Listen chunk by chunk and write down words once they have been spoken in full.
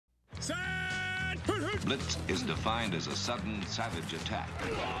Blitz is defined as a sudden, savage attack.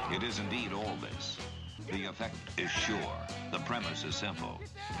 It is indeed all this. The effect is sure. The premise is simple.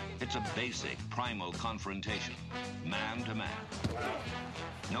 It's a basic, primal confrontation, man to man.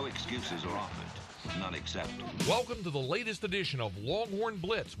 No excuses are offered, none accepted. Welcome to the latest edition of Longhorn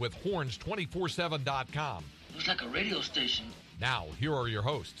Blitz with horns247.com. Looks like a radio station. Now, here are your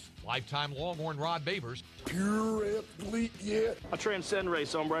hosts, lifetime Longhorn Rod Babers, Pure athlete, yeah. I transcend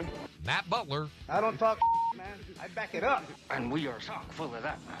race, hombre. Matt Butler, I don't talk, man. I back it up. And we are chock full of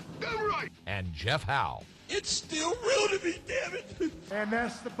that, man. Damn right. and Jeff Howe. It's still real to me, damn it. And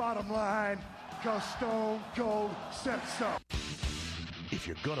that's the bottom line, because Stone Cold said so. If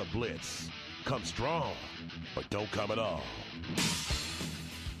you're gonna blitz, come strong, but don't come at all.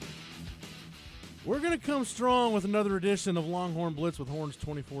 We're going to come strong with another edition of Longhorn Blitz with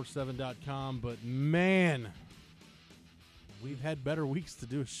horns247.com, but man, we've had better weeks to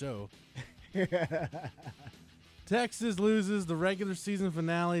do a show. Texas loses the regular season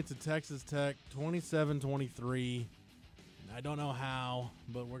finale to Texas Tech 27-23. I don't know how,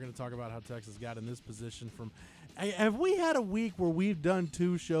 but we're going to talk about how Texas got in this position from. Have we had a week where we've done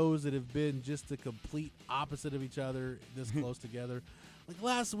two shows that have been just the complete opposite of each other, this close together? Like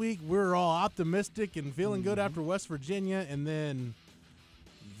last week, we were all optimistic and feeling good after West Virginia, and then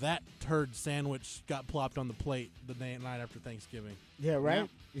that turd sandwich got plopped on the plate the night after Thanksgiving. Yeah, right? Yeah.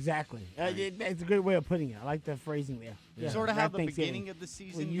 Exactly. That's a great way of putting it. I like the phrasing there. Yeah. Sort of how the beginning of the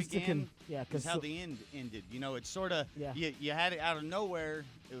season began is how the end ended. You know, it's sort of, you had it out of nowhere,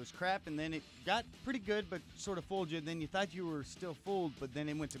 it was crap, and then it got pretty good, but sort of fooled you, and then you thought you were still fooled, but then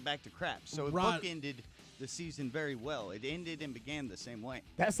it went back to crap. So it bookended the season very well. It ended and began the same way.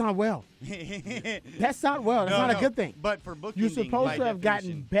 That's not well. That's not well. That's not a good thing. But for bookending, you're supposed to have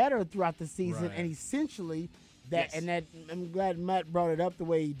definition, gotten better throughout the season, Right. and essentially I'm glad Matt brought it up the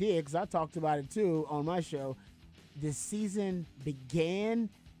way he did, because I talked about it too on my show. The season began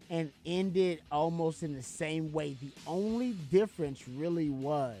and ended almost in the same way. The only difference really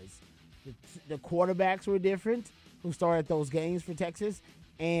was the quarterbacks were different who started those games for Texas,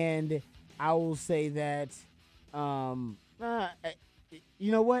 and I will say that,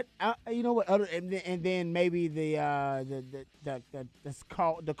 you know what? And then maybe the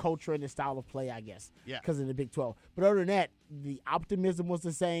culture and the style of play, I guess. Yeah. Because of the Big 12. But other than that, the optimism was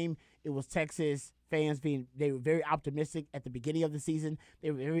the same. It was Texas fans they were very optimistic at the beginning of the season. They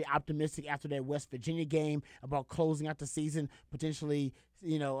were very optimistic after that West Virginia game about closing out the season potentially,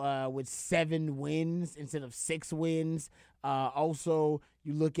 with 7 wins instead of 6 wins. Also,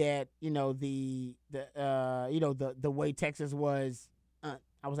 you look at the way Texas was.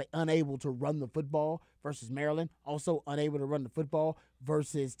 I was unable to run the football versus Maryland. Also unable to run the football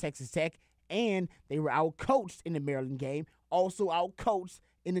versus Texas Tech. And they were outcoached in the Maryland game. Also outcoached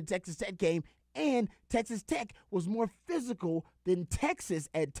in the Texas Tech game. And Texas Tech was more physical than Texas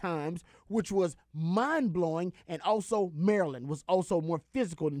at times, which was mind-blowing. And also Maryland was also more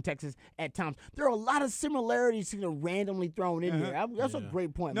physical than Texas at times. There are a lot of similarities randomly thrown in here. That's a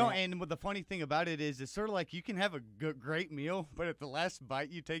great point, No, man. and the funny thing about it is it's sort of like you can have a great meal, but at the last bite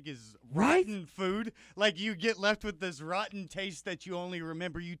you take is rotten food. Like you get left with this rotten taste that you only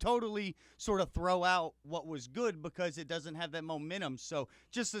remember. You totally sort of throw out what was good because it doesn't have that momentum. So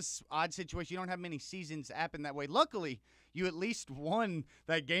just this odd situation. You don't have many seasons happen that way. Luckily, you at least won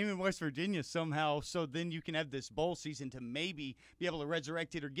that game in West Virginia somehow, so then you can have this bowl season to maybe be able to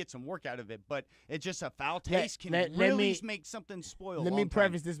resurrect it or get some work out of it. But it's just a foul taste can really make something spoil. Let me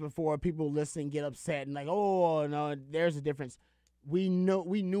preface this before people listening get upset and oh no, there's a difference. We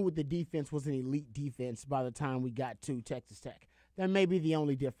knew the defense was an elite defense by the time we got to Texas Tech. That may be the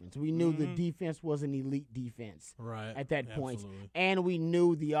only difference. We knew the defense was an elite defense at that point. And we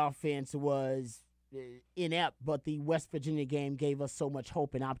knew the offense was inept, but the West Virginia game gave us so much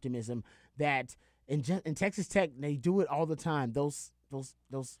hope and optimism that in Texas Tech, they do it all the time. Those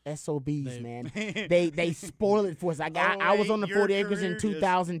SOBs, man. They spoil it for us. I was on the 40 Acres in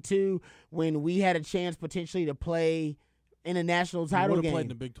 2002 when we had a chance potentially to play in a national title game. We would have played in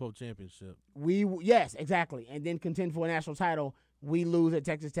the Big 12 championship. Yes, exactly. And then contend for a national title. We lose at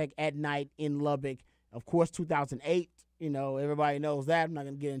Texas Tech at night in Lubbock. Of course, 2008, everybody knows that. I'm not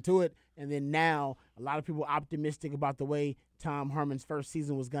going to get into it. And then now, a lot of people are optimistic about the way Tom Herman's first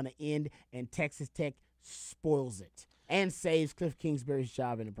season was going to end, and Texas Tech spoils it and saves Cliff Kingsbury's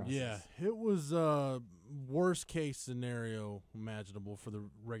job in the process. Yeah, it was worst case scenario imaginable for the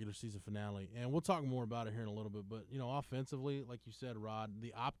regular season finale. And we'll talk more about it here in a little bit. But, offensively, like you said, Rod,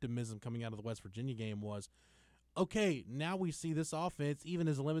 the optimism coming out of the West Virginia game was, okay, now we see this offense, even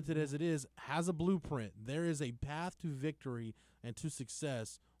as limited as it is, has a blueprint. There is a path to victory and to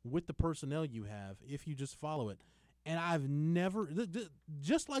success with the personnel you have if you just follow it. And I've never,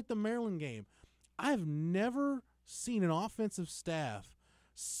 just like the Maryland game, I've never seen an offensive staff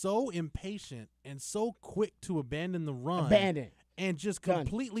so impatient and so quick to abandon the run. And just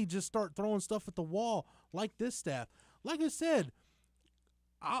completely just start throwing stuff at the wall like this staff. Like I said,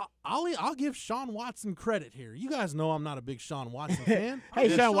 I'll give Sean Watson credit here. You guys know I'm not a big Sean Watson fan.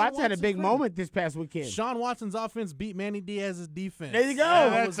 Hey, Sean Watson had a big moment this past weekend. Sean Watson's offense beat Manny Diaz's defense. There you go.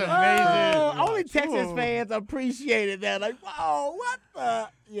 That's amazing. Only Texas fans appreciated that. Like, whoa, what the?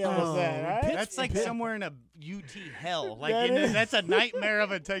 You know what I'm saying, right? That's like somewhere in a UT hell. Like that's a nightmare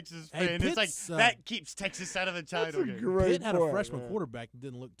of a Texas fan. It's like that keeps Texas out of the title game. Pitt had a freshman quarterback that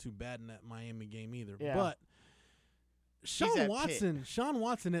didn't look too bad in that Miami game either. Yeah. But Sean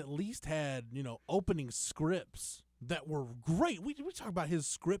Watson at least had, opening scripts that were great. We talk about his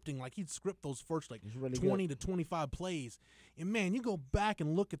scripting, like he'd script those first really 20 to 25 plays. And, man, you go back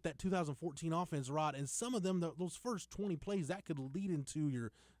and look at that 2014 offense, Rod, and some of them, those first 20 plays, that could lead into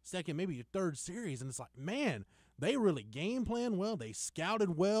your second, maybe your third series. And it's like, man, they really game planned well. They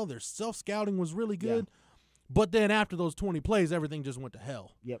scouted well. Their self-scouting was really good. Yeah. But then after those 20 plays, everything just went to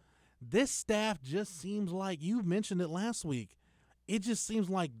hell. Yep. This staff just seems like, you mentioned it last week, it just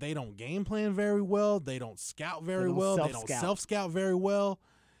seems like they don't game plan very well. They don't scout very well. They don't self-scout very well.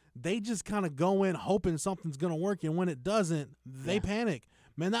 They just kind of go in hoping something's going to work, and when it doesn't, they panic.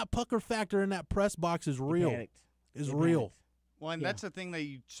 Man, that pucker factor in that press box is real. Is real. Well, and that's the thing that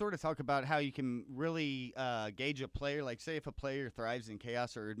you sort of talk about, how you can really gauge a player. Like, say if a player thrives in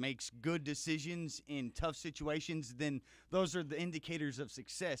chaos or makes good decisions in tough situations, then those are the indicators of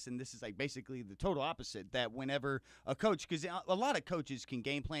success. And this is like basically the total opposite, that whenever a coach, because a lot of coaches can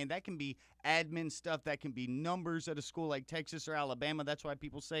game plan. That can be admin stuff. That can be numbers at a school like Texas or Alabama. That's why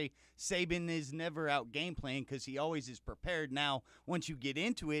people say Saban is never out game playing, because he always is prepared. Now, once you get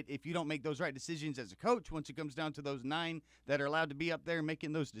into it, if you don't make those right decisions as a coach, once it comes down to those 9 that are allowed to be up there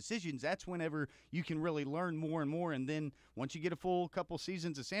making those decisions, that's whenever you can really learn more and more. And then once you get a full couple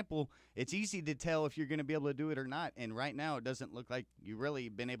seasons of sample, it's easy to tell if you're going to be able to do it or not. And right now, it doesn't look like you've really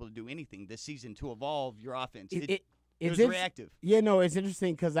been able to do anything this season to evolve your offense. It was reactive. Yeah, no, it's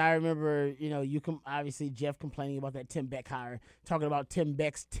interesting because I remember, you can obviously Jeff complaining about that Tim Beck hire, talking about Tim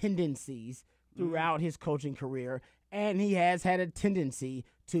Beck's tendencies throughout his coaching career, and he has had a tendency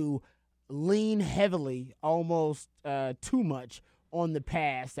to lean heavily, almost too much, on the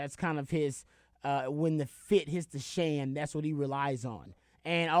pass. That's kind of his when the fit hits the shan, that's what he relies on.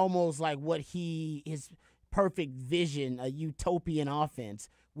 And almost like what his perfect vision, a utopian offense,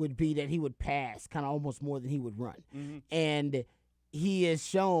 would be that he would pass kind of almost more than he would run. Mm-hmm. And he has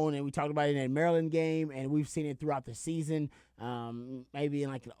shown, and we talked about it in that Maryland game, and we've seen it throughout the season, maybe in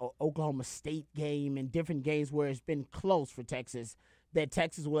like an Oklahoma State game and different games where it's been close for Texas, that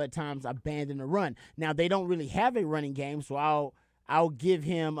Texas will at times abandon the run. Now, they don't really have a running game, so I'll give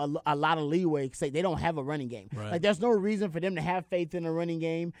him a lot of leeway to say they don't have a running game. Right. Like, there's no reason for them to have faith in a running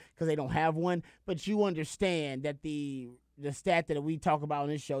game because they don't have one. But you understand that the stat that we talk about on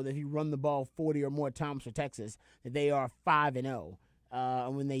this show, that if you run the ball 40 or more times for Texas, that they are 5-0.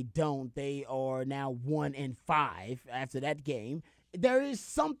 And when they don't, they are now 1-5 after that game. There is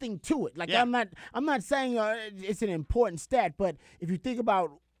something to it. Like, yeah. I'm not saying it's an important stat, but if you think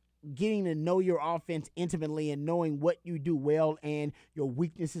about getting to know your offense intimately and knowing what you do well and your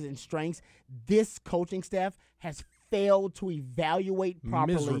weaknesses and strengths, this coaching staff has failed to evaluate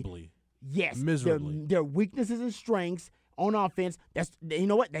properly. Miserably. Yes. Miserably. Their weaknesses and strengths on offense, you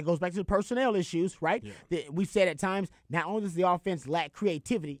know what? That goes back to the personnel issues, right? Yeah. We said at times, not only does the offense lack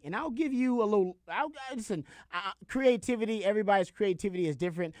creativity, and I'll give you a little, creativity, everybody's creativity is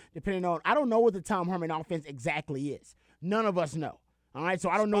different depending on, I don't know what the Tom Herman offense exactly is. None of us know. All right, so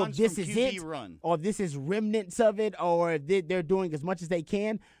I don't know if this is it, or if this is remnants of it, or if they're doing as much as they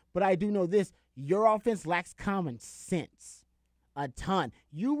can. But I do know this: your offense lacks common sense a ton.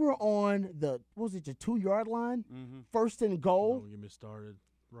 You were on the 2-yard line, first and goal. Don't get me started.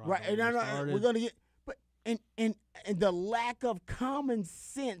 Right, we're gonna get, but and the lack of common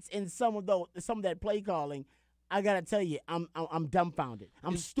sense in some of that play calling. I gotta tell you, I'm dumbfounded.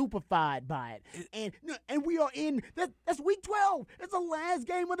 I'm stupefied by it. And we are in that's week 12. It's the last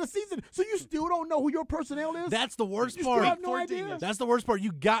game of the season. So you still don't know who your personnel is? That's the worst you part. Still have no idea? That's the worst part.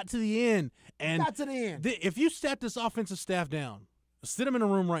 You got to the end, and got to the end. If you sat this offensive staff down, sit them in a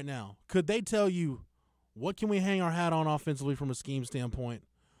room right now, could they tell you what can we hang our hat on offensively from a scheme standpoint?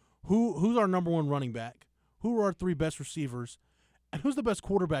 Who's our number one running back? Who are our 3 best receivers? And who's the best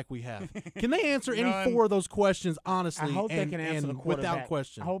quarterback we have? Can they answer any None. 4 of those questions honestly I hope they can answer the and quarterback. without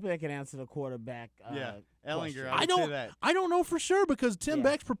question? I hope they can answer the quarterback. Ellinger, question. I don't know for sure because Tim Yeah.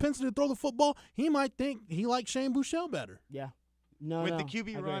 Beck's propensity to throw the football, he might think he likes Shane Buechele better. Yeah. No, With no, the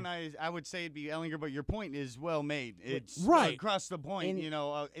QB agree. run, I would say it'd be Ellinger, but your point is well made. It's Right. across the point.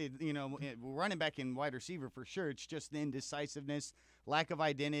 And- Running back and wide receiver for sure. It's just the indecisiveness, lack of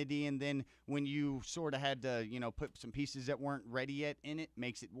identity, and then when you sort of had to, put some pieces that weren't ready yet in it,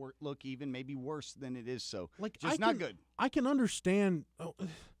 makes it look even maybe worse than it is. So, just not good. I can understand.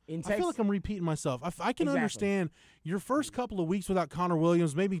 In I feel like I'm repeating myself. I can Exactly. understand your first couple of weeks without Connor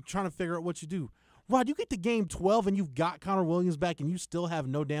Williams, maybe trying to figure out what you do. Rod, you get to game 12 and you've got Connor Williams back and you still have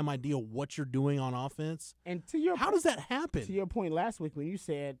no damn idea what you're doing on offense. And to your How does that happen? To your point last week when you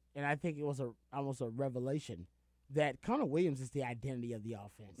said, and I think it was almost a revelation, that Connor Williams is the identity of the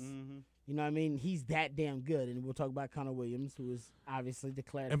offense. Mm-hmm. You know what I mean? He's that damn good. And we'll talk about Connor Williams, who is obviously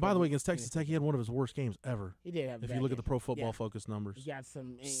declared. And by the way, against Texas Tech, he had one of his worst games ever. He did have a If bad you look at game. the Pro Football Yeah. Focus numbers. He got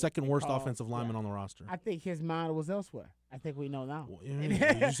some Second worst calls. offensive lineman Yeah. on the roster. I think his mind was elsewhere. I think we know now. Well,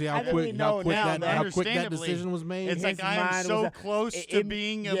 yeah, you see I how think we quick, know how quick now, that man. how quick that Understandably, decision was made. It's His like I am mind so was close it- to it-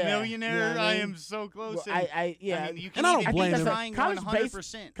 being a yeah, millionaire. you know what I I mean? am so close. Well, and, yeah. I mean, you And can I don't even blame be him. trying College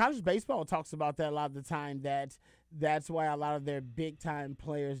 100%. College baseball talks about that a lot of the time. That's why a lot of their big time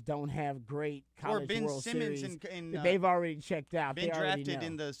players don't have great college Or Ben World Simmons Series. and They've already checked out. been They already drafted know.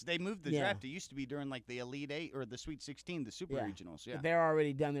 in the. They moved the Yeah. draft. It used to be during like the Elite Eight or the Sweet 16, the Super Yeah. Regionals. Yeah. They're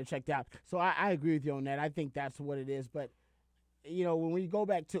already done. They're checked out. So I agree with you on that. I think that's what it is. But when we go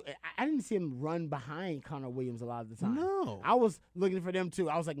back to, I didn't see him run behind Connor Williams a lot of the time. No. I was looking for them too.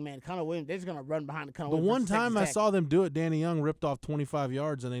 I was like, man, Connor Williams, they're just gonna run behind Connor The Williams. one time I Texas Tech. saw them do it, Danny Young ripped off 25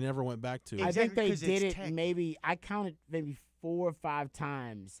 yards and they never went back to it. I think Exactly, they 'cause did it's it Tech. maybe. I counted maybe 4 or 5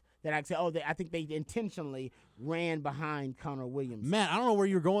 times that I said, I think they intentionally ran behind Connor Williams. Matt, I don't know where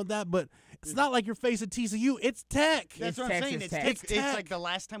you're going with that, but it's not like you're facing TCU. It's Tech. That's It's what I'm saying. Texas It's Tech. Tech. It's It's Tech. like the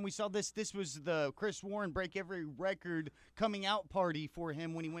last time we saw this. This was the Chris Warren break every record coming out party for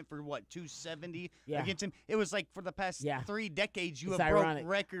him when he went for 270 Yeah. against him. It was like for the past Yeah. 3 decades you It's have broke ironic.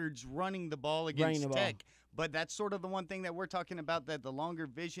 records running the ball Running against the ball. Tech. But that's sort of the one thing that we're talking about, that the longer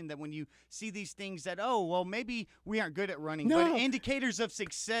vision, that when you see these things that, maybe we aren't good at running. No. But indicators of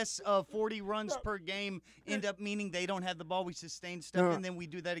success of 40 runs per game end up meaning they don't have the ball. We sustain stuff, No. and then we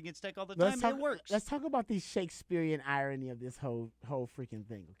do that against Tech all the time, and it works. Let's talk about the Shakespearean irony of this whole freaking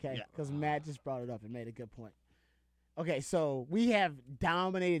thing, okay? Yeah. Because Matt just brought it up and made a good point. Okay, so we have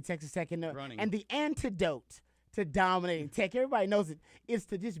dominated Texas Tech Running. and the antidote to dominating Tech, everybody knows it, is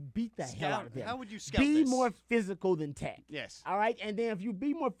to just beat the hell out of them. How would you scout Be this? more physical than Tech. Yes. All right, and then if you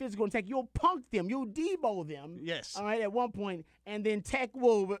be more physical than Tech, you'll punk them, you'll debo them. Yes. All right, at one point, and then Tech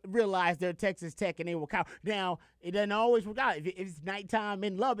will realize they're Texas Tech and they will cower. Now, it doesn't always work out. If it's nighttime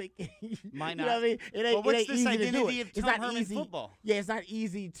in Lubbock, Might you know not. what I mean? It ain't, Well, what's it ain't this easy to do identity it. of It's Tom not Herman easy. football? Yeah, it's not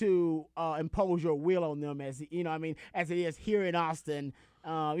easy to impose your will on them as you know. What I mean, as it is here in Austin. You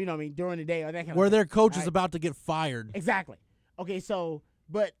know what I mean, during the day or that kind Where of their thing. coach All is right? about to get fired. Exactly. Okay, so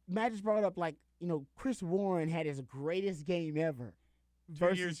but Matt just brought up Chris Warren had his greatest game ever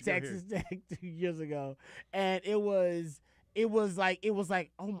versus years ago Texas Tech 2 years ago, and it was like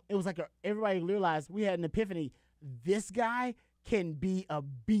everybody realized we had an epiphany. This guy can be a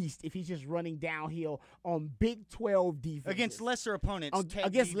beast if he's just running downhill on Big 12 defense Against lesser opponents. Tech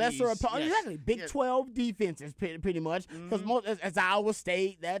against lesser DBs, opponents. yes. Exactly. Big Yeah. 12 defenses, pretty much. Because as Iowa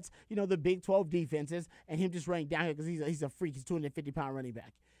State, that's the Big 12 defenses, and him just running down here because he's a freak. He's 250-pound running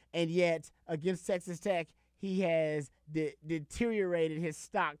back. And yet, against Texas Tech, he has deteriorated his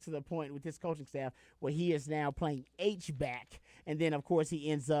stock to the point with his coaching staff where he is now playing H-back. And then, of course, he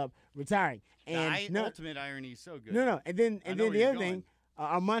ends up retiring. And Ultimate irony is so good. no. And then I know the where you're other thing,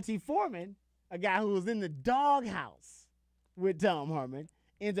 Monty Foreman, a guy who was in the doghouse with Tom Herman,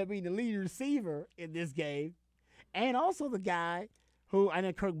 ends up being the lead receiver in this game. And also the guy who, I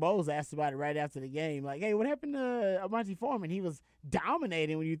know Kirk Bowles asked about it right after the game. Like, hey, what happened to Monty Foreman? He was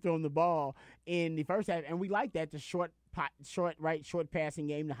dominating when you throw him the ball in the first half. And we like that, the short passing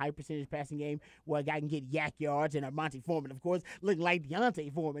game, the high percentage passing game where a guy can get yak yards. And Monty Foreman, of course, looking like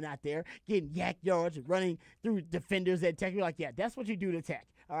Deontay Foreman out there, getting yak yards and running through defenders at Tech. You're like, yeah, that's what you do to Tech.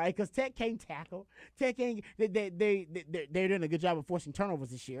 All right, because Tech can't tackle. Tech ain't they're doing a good job of forcing turnovers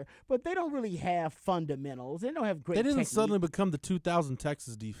this year, but they don't really have fundamentals. They don't have great. They didn't technique. suddenly become the 2000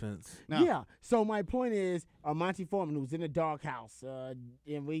 Texas defense. No. Yeah. So my point is, Monty Foreman, who's in the doghouse,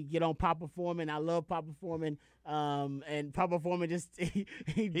 and we get on Papa Foreman. I love Papa Foreman. And Papa Foreman just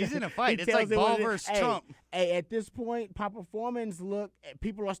He's in a fight. he It's tells like it what ball it is. versus Hey, Trump. Hey, at this point, Papa Foreman's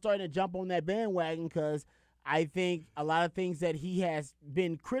people are starting to jump on that bandwagon because I think a lot of things that he has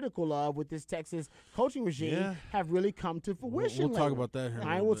been critical of with this Texas coaching regime have really come to fruition. We'll talk about that here. All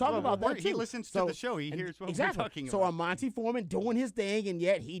right, we'll talk about that too. He listens to the show. He hears what we're talking about. So are Monty Foreman doing his thing, and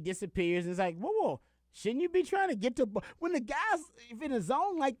yet he disappears. And it's like, whoa. Shouldn't you be trying to get to when the guys if in a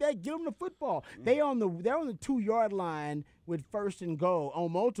zone like that, give them the football? They're on the 2-yard line with 1st and goal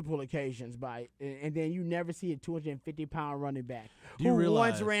on multiple occasions and then you never see a 250-pound running back who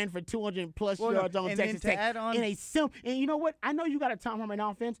once ran for 200+ yards on Texas Tech in a and you know what? I know you got a Tom Herman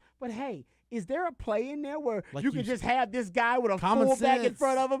offense, but hey. Is there a play in there where you can just have this guy with a fullback in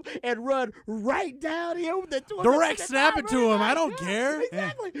front of him and run right down here with the direct snap it to him? I don't care.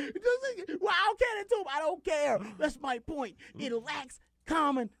 Exactly. Well, I'll get it to him. I don't care. That's my point. It lacks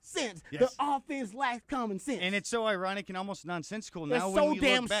common sense. Yes. The offense lacks common sense. And it's so ironic and almost nonsensical they're now so when we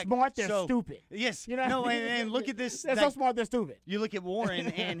damn look back. Smart, they're stupid. Yes. You know no, and look at this. They're so smart, they're stupid. You look at Warren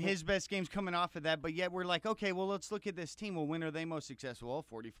and his best games coming off of that, but yet we're like, okay, well, let's look at this team. Well, when are they most successful?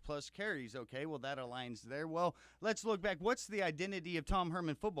 Well, 40+ carries. Okay, well, that aligns there. Well, let's look back. What's the identity of Tom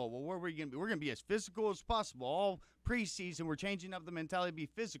Herman football? Well, where are we going to be? We're going to be as physical as possible. All preseason, we're changing up the mentality to be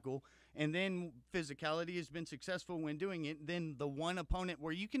physical. And then physicality has been successful when doing it. Then the one opponent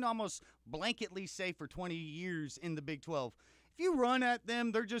where you can almost blanketly say for 20 years in the Big 12, if you run at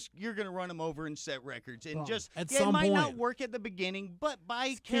them, you're going to run them over and set records. And it might not work at the beginning, but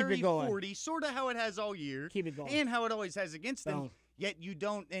by carry 40, sort of how it has all year, keep it going, and how it always has against them. Yet you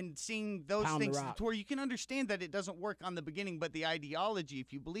don't, and seeing those things to where you can understand that it doesn't work on the beginning, but the ideology,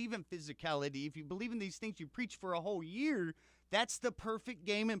 if you believe in physicality, if you believe in these things you preach for a whole year, that's the perfect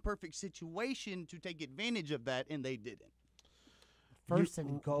game and perfect situation to take advantage of that, and they didn't. 1st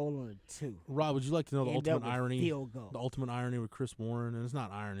and goal on a 2. Rob, would you like to know the ultimate irony? Field goal. The ultimate irony with Chris Warren, and it's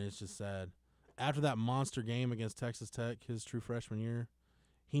not irony, it's just sad. After that monster game against Texas Tech, his true freshman year,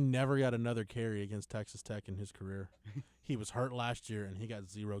 he never got another carry against Texas Tech in his career. He was hurt last year, and he got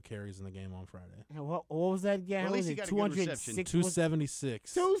 0 carries in the game on Friday. And what was that game? Well, at least he got a good reception.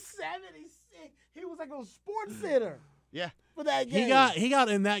 276. 276. He was like on Sports Center. Yeah. For that game. He got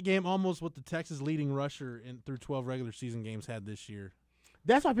in that game almost what the Texas leading rusher through 12 regular season games had this year.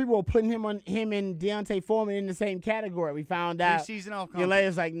 That's why people were putting him and Deontay Foreman in the same category. We found out. Preseason all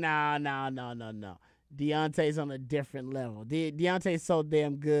Layer's like, no. Deontay's on a different level. Deontay's so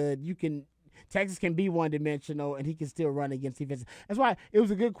damn good. Texas can be one-dimensional, and he can still run against defense. That's why it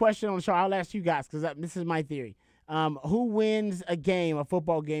was a good question on the show. I'll ask you guys because this is my theory. Who wins a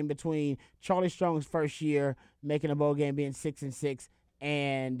football game between Charlie Strong's first year, making a bowl game being 6-6,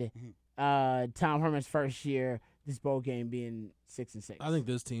 and Tom Herman's first year, this bowl game being 6-6? I think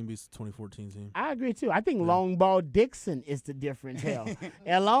this team beats the 2014 team. I agree too. I think Long Ball Dixon is the difference.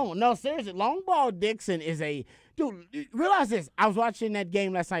 No, seriously, Long Ball Dixon is a dude. Realize this. I was watching that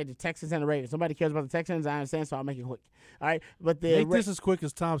game last night, the Texans and the Ravens. Nobody cares about the Texans. I understand, so I'll make it quick. All right, but make this as quick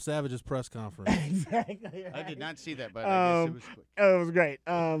as Tom Savage's press conference. Exactly. Right. I did not see that, but I guess it was quick. It was great.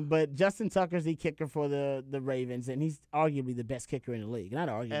 But Justin Tucker's the kicker for the Ravens, and he's arguably the best kicker in the league. Not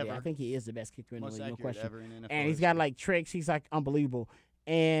arguably, ever. I think he is the best kicker in the league, no question. Ever in NFL and he's got like tricks. He's like unbelievable.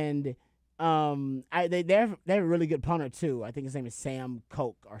 And they have a really good punter too. I think his name is Sam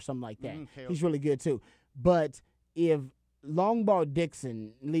Koch or something like that. He's really good too. But if Long Ball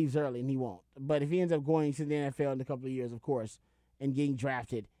Dixon leaves early, and he won't, but if he ends up going to the NFL in a couple of years, of course, and getting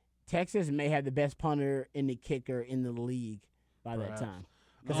drafted, Texas may have the best punter and the kicker in the league by that time.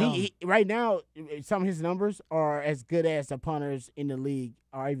 Because he right now, some of his numbers are as good as the punters in the league,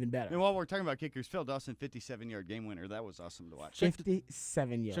 or even better. And while we're talking about kickers, Phil Dawson, 57-yard game winner. That was awesome to watch.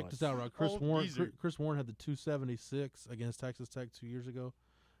 57 yards. Check this out, Rod. Chris Warren had the 276 against Texas Tech 2 years ago.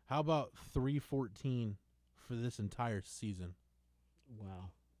 How about 314 for this entire season?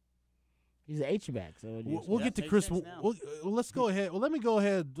 Wow. He's an H-back. So we'll get to Chris. Let's go ahead. Well, let me go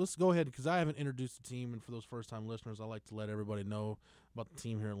ahead. Let's go ahead because I haven't introduced the team, and for those first-time listeners, I like to let everybody know about the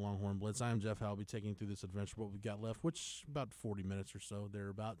team here at Longhorn Blitz. I am Jeff Howe. I'll be taking you through this adventure, what we've got left, which about 40 minutes or so,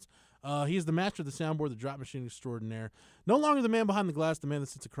 thereabouts. He is the master of the soundboard, the drop machine extraordinaire. No longer the man behind the glass, the man that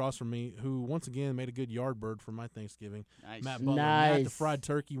sits across from me, who once again made a good yard bird for my Thanksgiving. Nice. Matt Butler. Nice. Matt, the fried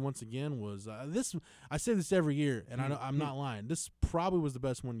turkey once again was this. I say this every year, and I'm not lying. This probably was the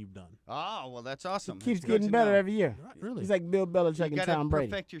best one you've done. Oh, well, that's awesome. It keeps getting better every year. Right, really. He's like Bill Belichick and Tom Brady. You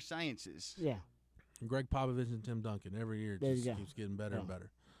got to perfect your sciences. Yeah. Greg Popovich and Tim Duncan every year There just you go. keeps getting better and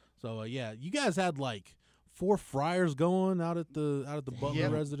better. So, you guys had like 4 fryers going out at the Butler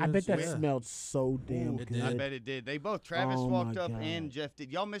residence. I bet that Yeah. smelled so damn it good. did. I bet it did. They both, Travis Oh, walked my up God. and Jeff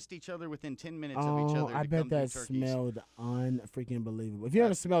did. Y'all missed each other within 10 minutes of each other. I to bet come do that turkeys. smelled unfreaking believable. If you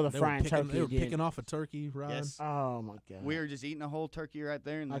ever smell the They were frying picking, turkey they were again, picking off a turkey, Ryan. Yes. oh my god, We were just eating a whole turkey right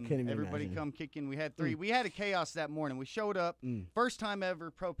there, and I then couldn't even everybody imagine. come kicking. We had 3. We had a chaos that morning. We showed up, first time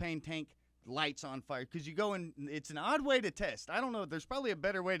ever, propane tank, lights on fire. Because you go in, it's an odd way to test. I don't know. There's probably a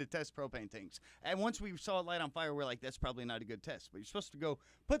better way to test propane tanks. And once we saw a light on fire, we're like, that's probably not a good test. But you're supposed to go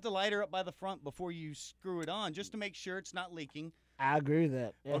put the lighter up by the front before you screw it on, just to make sure it's not leaking. I agree with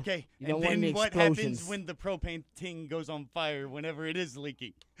that. Yeah. Okay, You don't and want then any what explosions. happens when the propane thing goes on fire whenever it is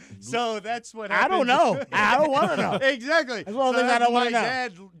leaking? So that's what I happens. don't know. I don't want to know. Exactly. That's one of the So things I don't my wanna know.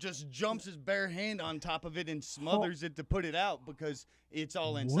 dad just jumps his bare hand on top of it and smothers it to put it out because it's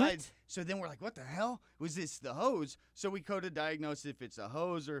all inside. What? So then we're like, what the hell? Was this the hose? So we go to diagnose if it's a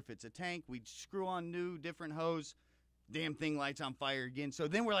hose or if it's a tank. We screw on new, different hose. Damn thing lights on fire again. So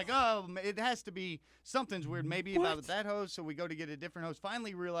then we're like, oh, it has to be something's weird maybe about that hose. So we go to get a different hose.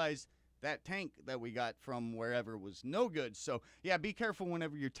 Finally realize that tank that we got from wherever was no good. So, yeah, be careful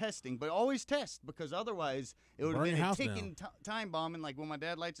whenever you're testing. But always test because otherwise it would have Burn been your a house ticking time bomb. And, like, when my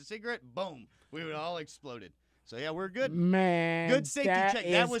dad lights a cigarette, boom, we would all exploded. So, yeah, we're good. Man, Good safety check. That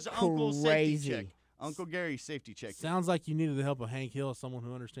is was Uncle's crazy. safety check. Uncle Gary's safety check. Sounds like you needed the help of Hank Hill, someone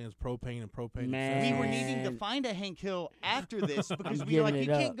who understands propane and propane Man. We were accessories. needing to find a Hank Hill after this because I'm we were like, giving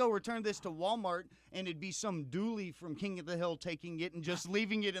you it can't up. go return this to Walmart and it'd be some dually from King of the Hill taking it and just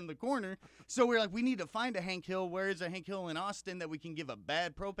leaving it in the corner. So we're like, we need to find a Hank Hill. Where is a Hank Hill in Austin that we can give a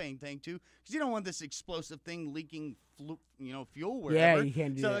bad propane tank to? Because you don't want this explosive thing leaking, fuel wherever. you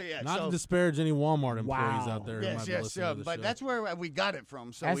can't do so, that. Yeah, Not so, to disparage any Walmart employees Wow. out there. who might Yes, be yes, listening to this but show. that's where we got it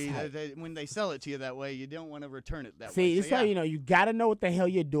from. So That's when they sell it to you that way, you don't want to return it that way. See, So, it's how yeah. you got to know what the hell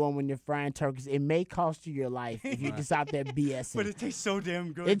you're doing when you're frying turkeys. It may cost you your life if you just out there BSing. But it tastes so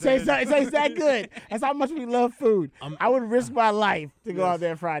damn good. It tastes that good. That's how much we love food. I would risk my life to go out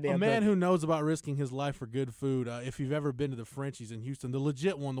there and fry A damn man turkey. who knows about risking his life for good food. If you've ever been to the Frenchies in Houston, the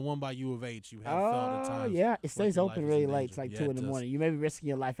legit one, the one by U of H, you have felt at Oh, times. yeah. It like stays your open life is really in late. danger. It's like Yeah, 2 it in the does. morning. You may be risking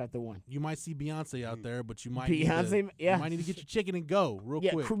your life after 1. You might see Beyonce out there, but you might Beyonce, need to, yeah. you might need to get your chicken and go real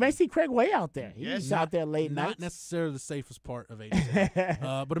Yeah, quick. may see Craig Way out there. Yes. He's out there late Not nights. necessarily the safest part of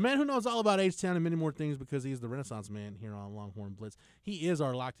H-Town. But a man who knows all about H-Town and many more things because he's the Renaissance man here on Longhorn Blitz. He is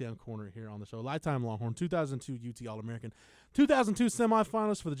our lockdown corner here on the show. Lifetime Longhorn, 2002 UT All-American, 2002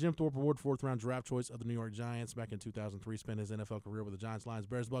 semifinalist for the Jim Thorpe Award, 4th-round draft choice of the New York Giants. Back in 2003, spent his NFL career with the Giants, Lions,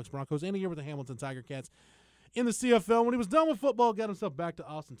 Bears, Bucks, Broncos, and a year with the Hamilton Tiger Cats in the CFL. When he was done with football, got himself back to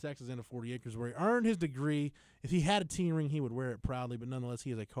Austin, Texas, into 40 acres, where he earned his degree. If he had a T ring, he would wear it proudly, but nonetheless,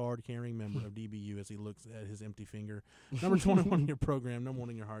 he is a card-carrying member of DBU as he looks at his empty finger. Number 21 in your program, number 1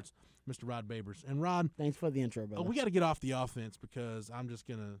 in your hearts, Mr. Rod Babers. And Rod, Thanks for the intro, brother. we got to get off the offense because I'm just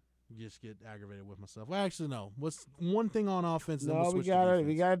going to get aggravated with myself. Well, actually, no. What's one thing on offense? Then no, we'll we switch to gotta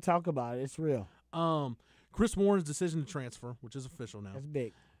defense. talk about it. It's real. Chris Warren's decision to transfer, which is official now. That's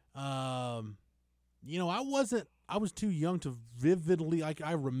big. I was too young to vividly,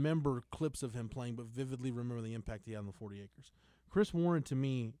 I remember clips of him playing, but vividly remember the impact he had on the 40 acres. Chris Warren, to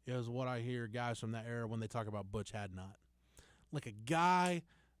me, is what I hear guys from that era when they talk about Butch Hadnot. Like a guy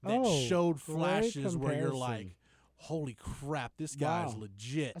that showed great flashes where you're comparison. like, holy crap, this guy is Wow.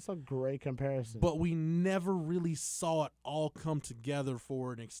 legit. That's a great comparison. But we never really saw it all come together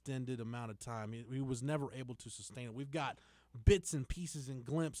for an extended amount of time. He was never able to sustain it. We've got bits and pieces and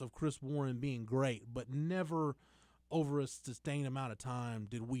glimpses of Chris Warren being great, but never over a sustained amount of time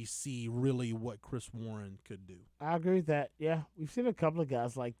did we see really what Chris Warren could do. I agree with that. Yeah, we've seen a couple of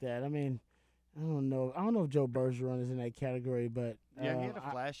guys like that. I mean, I don't know if Joe Bergeron is in that category, but Yeah, he had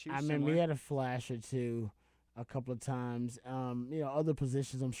a flash. I mean, we had a flash or two a couple of times. Other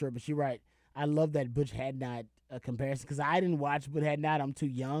positions, I'm sure. But you're right. I love that Butch Hadnot comparison because I didn't watch Butch Hadnot. I'm too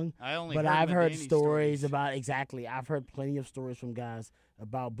young. But I've heard Mandanny stories about exactly. I've heard plenty of stories from guys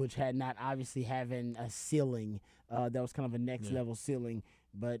about Butch Hadnot obviously having a ceiling that was kind of a next level ceiling,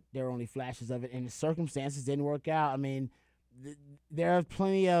 but there were only flashes of it, and the circumstances didn't work out. I mean, there are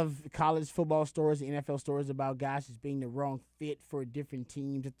plenty of college football stories, NFL stories about guys just being the wrong fit for different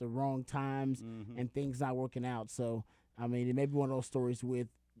teams at the wrong times and things not working out. So, I mean, it may be one of those stories with.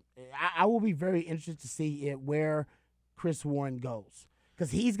 I will be very interested to see where Chris Warren goes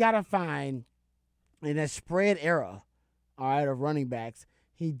because he's got to find in that spread era, all right, of running backs.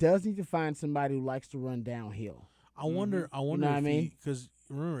 He does need to find somebody who likes to run downhill. I wonder know what I if mean? because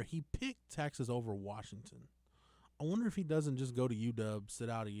remember he picked Texas over Washington I wonder if he doesn't just go to UW, sit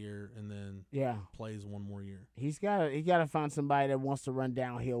out a year, and then plays one more year. He gotta find somebody that wants to run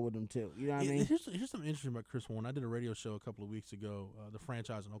downhill with him too. You know what I mean? Here's something interesting about Chris Warren. I did a radio show a couple of weeks ago. The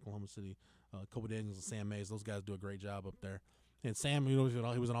franchise in Oklahoma City, Kobe Daniels and Sam Mays. Those guys do a great job up there. And Sam, he was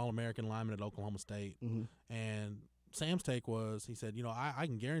an All-American lineman at Oklahoma State. And Sam's take was, he said, I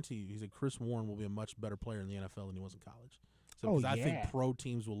can guarantee you, he said Chris Warren will be a much better player in the NFL than he was in college. So I think pro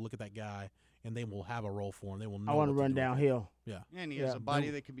teams will look at that guy and they will have a role for him. They will know. I want to run downhill. Yeah, and he has a body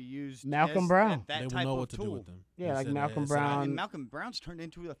that can be used. Malcolm Brown. That they type will know of what to tool. do with them. Yeah, like Malcolm Brown. And Malcolm Brown's turned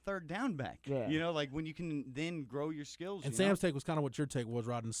into a third down back. Yeah. Like when you can then grow your skills. And Sam's take was kind of what your take was,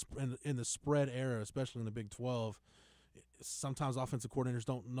 Rod. In the spread era, especially in the Big 12, sometimes offensive coordinators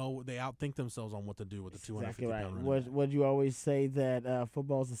don't know. They outthink themselves on what to do with the 250-pound running back. Would you always say that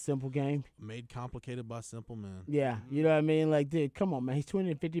football is a simple game? Made complicated by simple men. Yeah, you know what I mean? Like, dude, come on, man. He's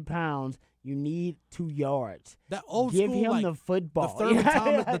 250 pounds. You need 2 yards. That old Give school, him the football.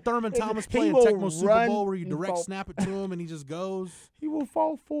 The Thurman Thomas play in Tecmo Super Bowl where you direct snap it to him and he just goes. He will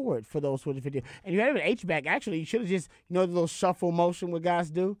fall forward for those 250. And you had him an H-back. Actually, you should have just, the little shuffle motion what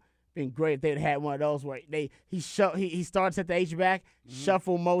guys do. Been great if they'd had one of those where he starts at the H-back,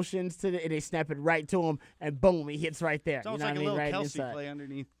 shuffle motions and they snap it right to him, and boom, he hits right there. It's almost like a little Kelsey play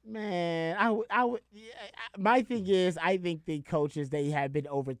underneath. Man, I would. My thing is, I think the coaches, they have been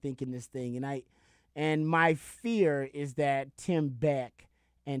overthinking this thing, and my fear is that Tim Beck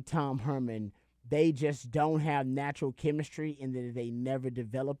and Tom Herman, they just don't have natural chemistry, and that they never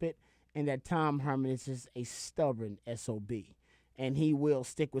develop it, and that Tom Herman is just a stubborn SOB. And he will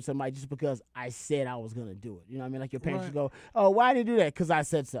stick with somebody just because I said I was going to do it. You know what I mean? Like your parents would go, oh, why did you do that? Because I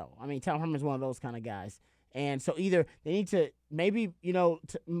said so. I mean, Tom Herman's one of those kind of guys. And so either they need to maybe,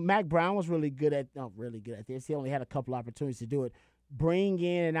 Mac Brown was really good at this. He only had a couple opportunities to do it. Bring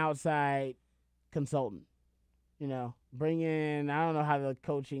in an outside consultant. Bring in, I don't know how the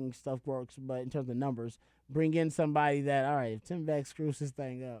coaching stuff works, but in terms of numbers, bring in somebody that, all right, if Tim Beck screws this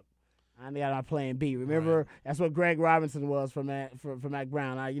thing up, I got my plan B. Remember, that's what Greg Robinson was for Mac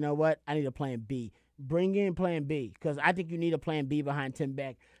Brown. You know what? I need a plan B. Bring in plan B, because I think you need a plan B behind Tim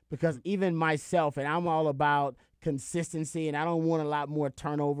Beck, because even myself, and I'm all about consistency, and I don't want a lot more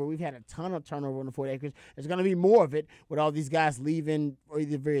turnover. We've had a ton of turnover on the Fort Acres. There's going to be more of it with all these guys leaving, or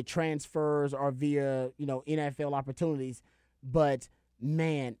either via transfers or via, NFL opportunities. But,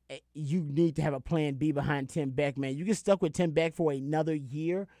 man, you need to have a plan B behind Tim Beck, man. You get stuck with Tim Beck for another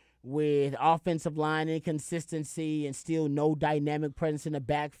year with offensive line inconsistency and still no dynamic presence in the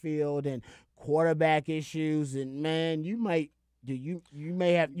backfield and quarterback issues, and man, you may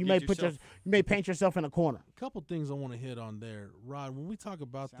paint yourself in a corner. A couple things I want to hit on there, Rod. When we talk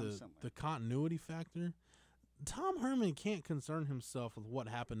about the continuity factor, Tom Herman can't concern himself with what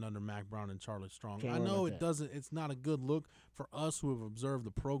happened under Mac Brown and Charlie Strong. I know it's not a good look for us who have observed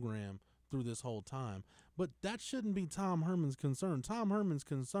the program through this whole time, but that shouldn't be Tom Herman's concern. Tom Herman's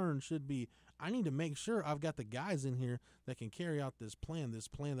concern should be, I need to make sure I've got the guys in here that can carry out this plan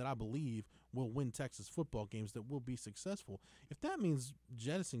that I believe will win Texas football games, that will be successful. If that means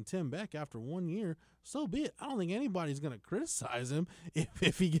jettisoning Tim Beck after 1 year, so be it. I don't think anybody's going to criticize him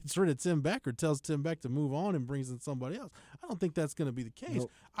if he gets rid of Tim Beck or tells Tim Beck to move on and brings in somebody else. I don't think that's going to be the case.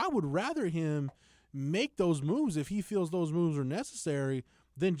 Nope. I would rather him make those moves if he feels those moves are necessary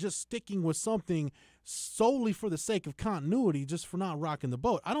than just sticking with something solely for the sake of continuity, just for not rocking the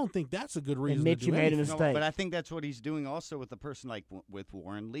boat. I don't think that's a good reason Admit to you do made a anything. mistake. No, but I think that's what he's doing also with a person like with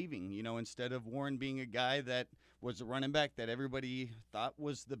Warren leaving. Instead of Warren being a guy that was a running back that everybody thought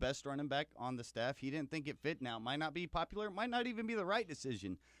was the best running back on the staff, he didn't think it fit. Now, it might not be popular, it might not even be the right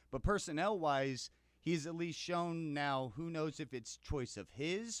decision, but personnel-wise, he's at least shown now, who knows if it's choice of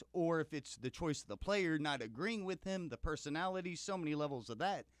his or if it's the choice of the player not agreeing with him, the personality, so many levels of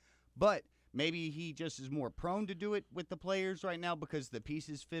that. But maybe he just is more prone to do it with the players right now because the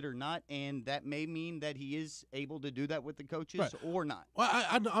pieces fit or not, and that may mean that he is able to do that with the coaches or not. Well,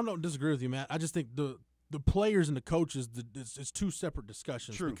 I don't disagree with you, Matt. I just think the players and the coaches, it's two separate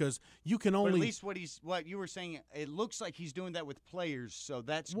discussions. True. Because you can only, but at least what you were saying, it looks like he's doing that with players, so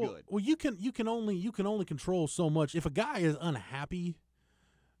that's good. Well, you can only control so much. If a guy is unhappy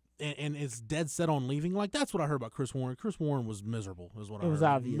and is dead set on leaving, like that's what I heard about Chris Warren. Chris Warren was miserable, is what I heard. It was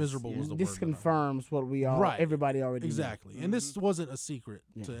obvious. Miserable was the this word. This confirms what we all, everybody already exactly. knew. And this wasn't a secret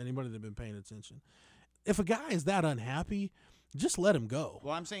to anybody that had been paying attention. If a guy is that unhappy, just let him go.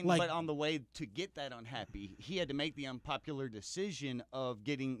 Well, I'm saying, but on the way to get that unhappy, he had to make the unpopular decision of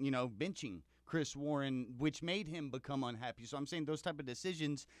getting, benching Chris Warren, which made him become unhappy. So I'm saying those type of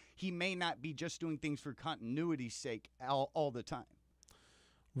decisions, he may not be just doing things for continuity's sake all the time.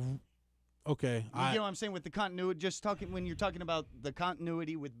 Okay. You know what I'm saying with the continuity? Just talking when you're talking about the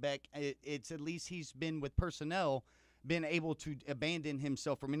continuity with Beck, it's at least he's been with personnel, been able to abandon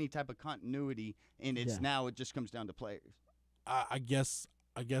himself from any type of continuity, and it's now it just comes down to players. I guess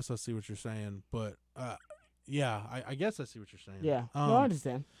I see what you're saying, but I guess I see what you're saying. Yeah, no, I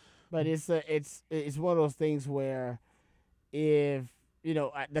understand, but it's one of those things where if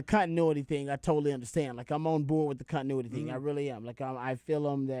the continuity thing, I totally understand. Like, I'm on board with the continuity thing. I really am. Like, I feel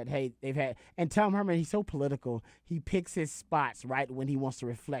them that, hey, they've had – and Tom Herman, he's so political. He picks his spots right when he wants to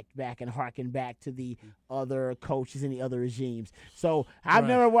reflect back and harken back to the other coaches and the other regimes. So I've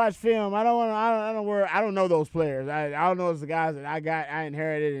never watched film. I don't know those players. I don't know those guys that I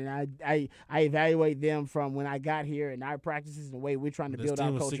inherited, and I evaluate them from when I got here and our practices and the way we're trying to build our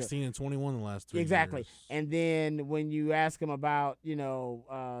culture. This team was 16-21 in the last 3 years. Exactly. And then when you ask him about,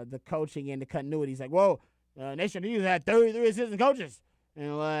 the coaching and the continuity, he's like, whoa, Nation News had 33 assistant coaches in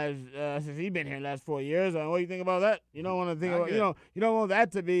the last since he's been here in the last 4 years. What do you think about that? You don't want to think about you don't want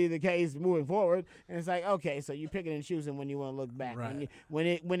that to be the case moving forward. And it's like, okay, so you picking and choosing when you want to look back, right. when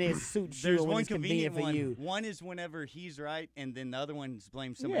it suits you, There's when one it's convenient for you. One is whenever he's right, and then the other one's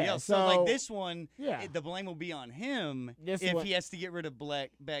blame somebody else. So like this one, the blame will be on him if he has to get rid of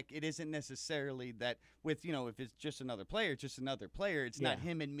Beck. It isn't necessarily that with if it's just another player, It's not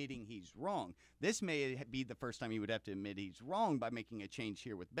him admitting he's wrong. This may be the first time he would have to admit he's wrong by making a change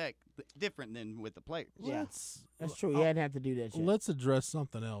here with Beck, different than with the players. Yeah, that's true. He hadn't have to do that shit. Let's address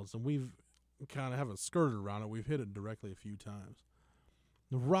something else, and we've kind of haven't skirted around it. We've hit it directly a few times.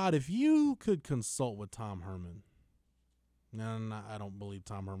 Rod, if you could consult with Tom Herman, I don't believe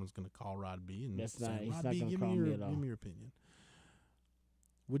Tom Herman's going to call Rod B. And That's say, not. He's Rod not B, going to give call me me at all. Give me your opinion.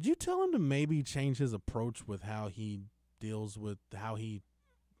 Would you tell him to maybe change his approach with how he deals with the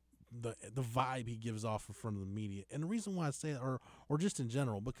vibe he gives off in front of the media? And the reason why I say that, or just in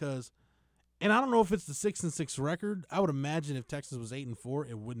general, because, and I don't know if it's the 6-6 record. I would imagine if Texas was 8-4,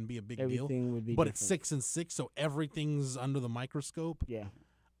 it wouldn't be a big deal. Would be but different. it's 6-6, so everything's under the microscope. Yeah.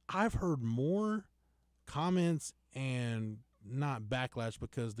 I've heard more comments and not backlash,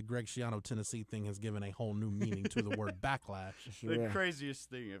 because the Greg Schiano Tennessee thing has given a whole new meaning to the word backlash. The craziest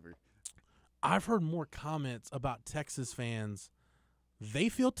thing ever. I've heard more comments about Texas fans. They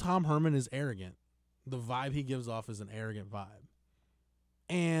feel Tom Herman is arrogant. The vibe he gives off is an arrogant vibe.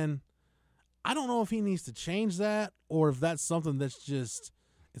 And I don't know if he needs to change that, or if that's something that's just,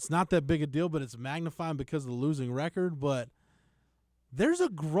 it's not that big a deal, but it's magnifying because of the losing record. But there's a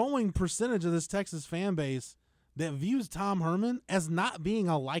growing percentage of this Texas fan base that views Tom Herman as not being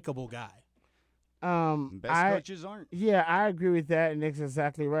a likable guy. Best coaches aren't. Yeah, I agree with that, and Nick's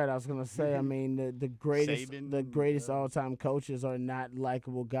exactly right. I was gonna say, I mean, the greatest Saban, greatest all time coaches are not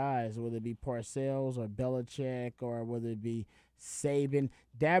likable guys, whether it be Parcells or Belichick or whether it be Saban.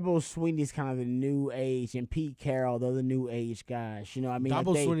 Dabo Swinney's kind of the new age, and Pete Carroll, they're the new age guys. I mean,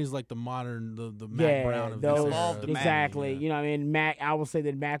 Dabo Swinney's like the modern, the Mac Brown of this era. Exactly. I mean, Mac. I will say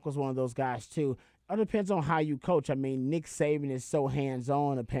that Mac was one of those guys too. It depends on how you coach. I mean, Nick Saban is so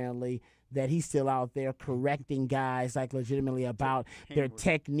hands-on, apparently, that he's still out there correcting guys, like, legitimately about their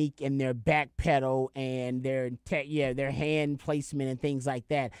technique and their back pedal and their hand placement and things like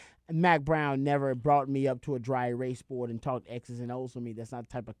that. Mac Brown never brought me up to a dry erase board and talked X's and O's with me. That's not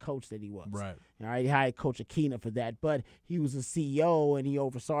the type of coach that he was. Right. All right, he hired Coach Akina for that, but he was a CEO and he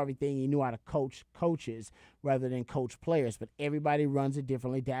oversaw everything. He knew how to coach coaches rather than coach players, but everybody runs it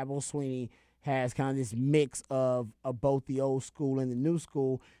differently. Dabo Swinney has kind of this mix of both the old school and the new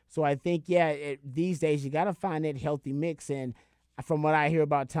school. So I think, these days you got to find that healthy mix. And from what I hear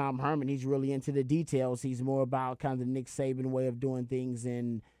about Tom Herman, he's really into the details. He's more about kind of the Nick Saban way of doing things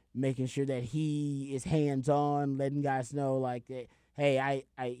and making sure that he is hands-on, letting guys know, like, hey,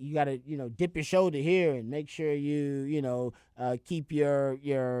 you got to, dip your shoulder here and make sure you, keep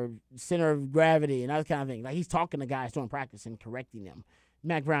your center of gravity and that kind of thing. Like, he's talking to guys during practice and correcting them.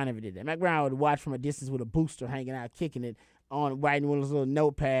 Mac Brown never did that. Mac Brown would watch from a distance with a booster hanging out, kicking it, writing with his little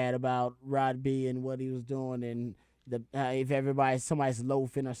notepad about Rod B and what he was doing, and if somebody's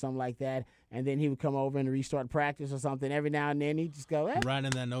loafing or something like that, and then he would come over and restart practice or something. Every now and then he'd just go, Writing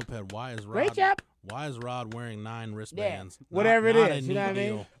in that notepad, why is Rod wearing 9 wristbands? Whatever it is, you know what I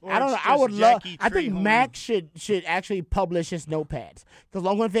mean? I don't know. I would love. I think Mac should actually publish his notepads, because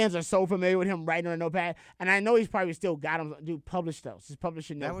Longhorn fans are so familiar with him writing on a notepad, and I know he's probably still got them. Dude, publish those. Just publish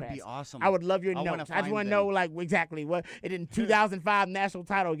your notepads. That would be awesome. I would love your notes. I just want to know, like, exactly what it in 2005 national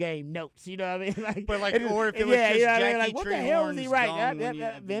title game notes. You know what I mean? Like, but like, or if it was just Jackie like, what the hell was he writing?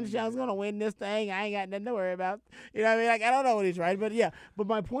 Treehorn's Vince Young's gonna win this thing. I ain't got nothing to worry about. You know what I mean? Like, I don't know what he's writing, but yeah. But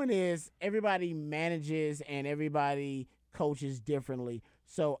my point is, everybody manages and everybody coaches differently.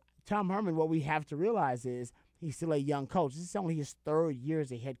 So Tom Herman, what we have to realize is he's still a young coach. This is only his 3rd year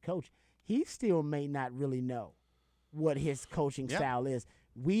as a head coach. He still may not really know what his coaching style is.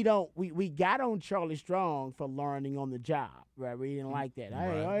 We got on Charlie Strong for learning on the job, right? We didn't like that.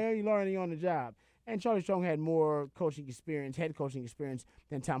 Hey, you learning on the job. And Charlie Strong had more coaching experience, head coaching experience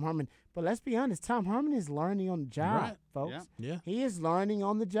than Tom Herman. But let's be honest, Tom Herman is learning on the job, folks. Yeah. He is learning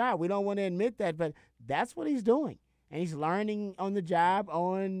on the job. We don't want to admit that, but that's what he's doing. And he's learning on the job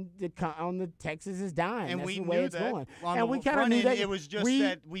on the Texas' dime. And that's we the way knew it's that. going. On And the we kind of front knew end, that. it was just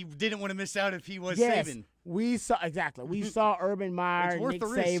that we didn't want to miss out if he was Saban. We saw exactly. We saw Urban Meyer, It's worth Nick the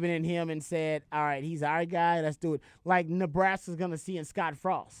risk. Saban, and him, and said, "All right, he's our guy. Let's do it." Like Nebraska's gonna see in Scott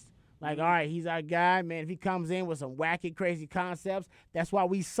Frost. Like, all right, he's our guy, man. If he comes in with some wacky, crazy concepts, that's why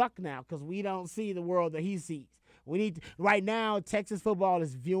we suck now, because we don't see the world that he sees. We need right now. Texas football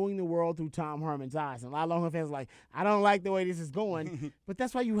is viewing the world through Tom Herman's eyes, and a lot of Longhorn fans are like, I don't like the way this is going, but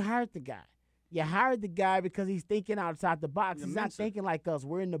that's why you hired the guy. You hired the guy because he's thinking outside the box. He's not thinking like us.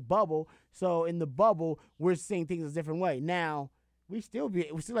 We're in the bubble, so in the bubble, we're seeing things a different way. Now, we're still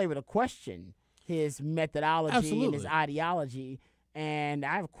able to question his methodology and his ideology, and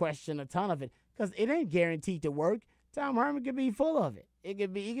I've questioned a ton of it because it ain't guaranteed to work. Tom Herman could be full of it. He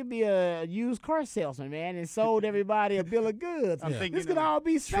could be a used car salesman, man, and sold everybody a bill of goods. This could all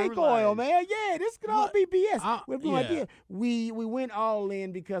be fake oil, man. Yeah, this could all be BS. We have no idea. We went all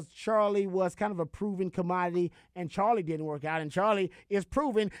in because Charlie was kind of a proven commodity, and Charlie didn't work out. And Charlie is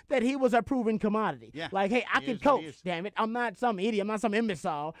proven that he was a proven commodity. Yeah. Like, hey, I can coach. Damn it, I'm not some idiot. I'm not some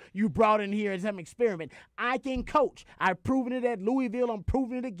imbecile you brought in here as some experiment. I can coach. I've proven it at Louisville. I'm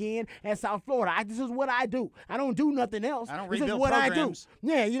proving it again at South Florida. This is what I do. I don't do nothing else. I don't This is rebuild what I programs. do.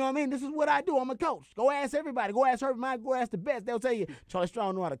 Yeah, you know what I mean? This is what I do. I'm a coach. Go ask everybody. Go ask Urban Meyer. Go ask the best. They'll tell you, Charlie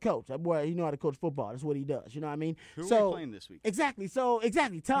Strong know how to coach. That boy, he know how to coach football. That's what he does. You know what I mean? Who are we playing this week? Exactly.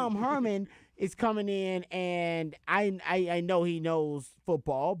 Tom Herman is coming in, and I know he knows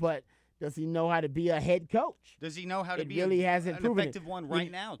football, but does he know how to be a head coach? Does he know how to It be really hasn't an proven effective one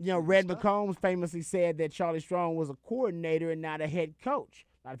right now? You know, Red McCombs famously said that Charlie Strong was a coordinator and not a head coach.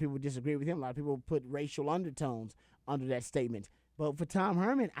 A lot of people disagree with him. A lot of people put racial undertones under that statement. But for Tom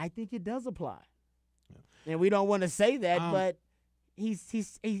Herman, I think it does apply. Yeah. And we don't want to say that, but he's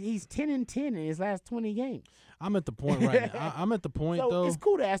 10-10 in his last 20 games. I'm at the point right now. I'm at the point, though. It's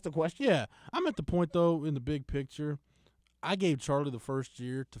cool to ask the question. Yeah. I'm at the point, though, in the big picture. I gave Charlie the first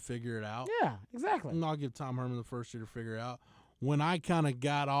year to figure it out. Yeah, exactly. And I'll give Tom Herman the first year to figure it out. When I kind of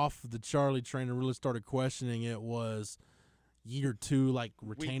got off the Charlie train and really started questioning it was year 2, like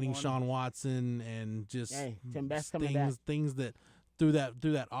retaining Sean Watson and just things that through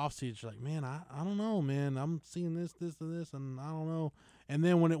that offseason, you're like, man, I don't know, man. I'm seeing this, and I don't know. And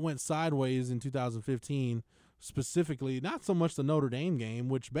then when it went sideways in 2015, specifically, not so much the Notre Dame game,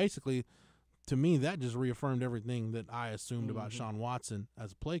 which basically, to me, that just reaffirmed everything that I assumed about Sean Watson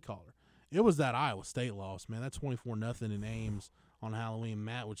as a play caller. It was that Iowa State loss, man. That 24-0 in Ames on Halloween,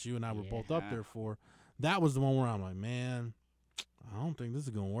 Matt, which you and I were both up there for. That was the one where I'm like, man, I don't think this is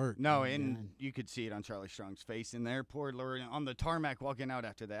going to work. No, and you could see it on Charlie Strong's face in there. Poor Lord, on the tarmac walking out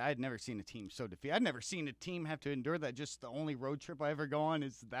after that. I had never seen a team so defeated. I'd never seen a team have to endure that. Just the only road trip I ever go on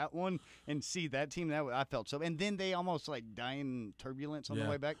is that one, and see that team. That I felt so. And then they almost like die in turbulence on the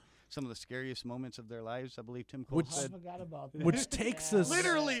way back. Some of the scariest moments of their lives, I believe Tim Cole said. I forgot about that. Which takes us.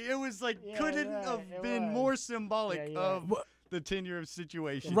 Literally, it was like couldn't have been more symbolic of the tenure of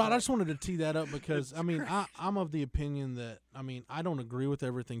situation. Rod, I just wanted to tee that up because, I mean, I'm of the opinion that, I mean, I don't agree with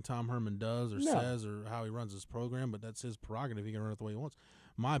everything Tom Herman does or says or how he runs his program, but that's his prerogative. He can run it the way he wants.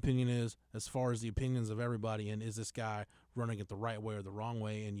 My opinion is, as far as the opinions of everybody, and is this guy running it the right way or the wrong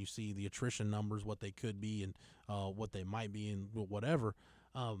way, and you see the attrition numbers, what they could be and what they might be and whatever.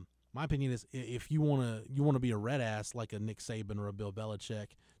 My opinion is, if you want to be a red ass like a Nick Saban or a Bill Belichick,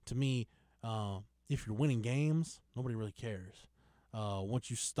 to me, if you're winning games, nobody really cares. Once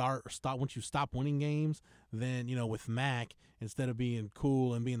you stop winning games, then with Mac, instead of being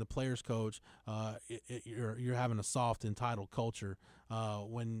cool and being the players coach, you're having a soft entitled culture.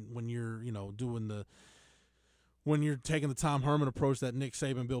 When you're when you're taking the Tom Herman approach, that Nick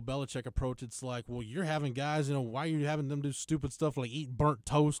Saban, Bill Belichick approach, it's like, well, you're having guys, why are you having them do stupid stuff like eat burnt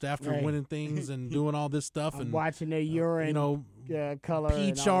toast after winning things and doing all this stuff and watching their urine, color,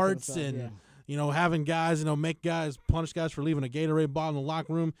 P charts and having guys, punish guys for leaving a Gatorade bottle in the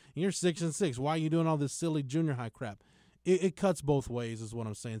locker room. And you're 6-6. Why are you doing all this silly junior high crap? It cuts both ways, is what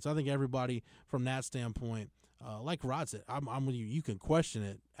I'm saying. So I think everybody from that standpoint. Like Rod said, I'm with you. You can question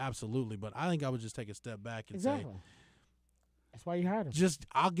it, absolutely, but I think I would just take a step back and say, that's why you hired him.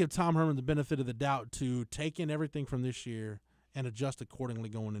 I'll give Tom Herman the benefit of the doubt to take in everything from this year and adjust accordingly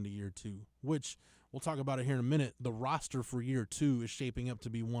going into year 2, which we'll talk about it here in a minute. The roster for year 2 is shaping up to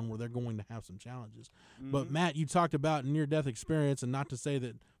be one where they're going to have some challenges. But, Matt, you talked about near-death experience, and not to say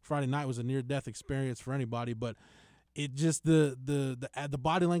that Friday night was a near-death experience for anybody, but it just the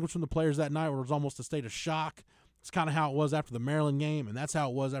body language from the players that night was almost a state of shock. It's kind of how it was after the Maryland game, and that's how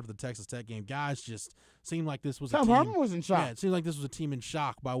it was after the Texas Tech game. Guys just seemed like this was a team. Tom Herman was in shock. Yeah, it seemed like this was a team in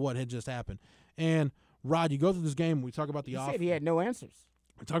shock by what had just happened. And, Rod, you go through this game, we talk about the offense. He said he had no answers.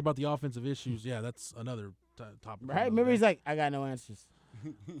 We talk about the offensive issues. Yeah, that's another topic. Right? Remember, he's like, I got no answers.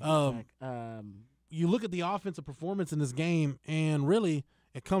 You look at the offensive performance in this game, and really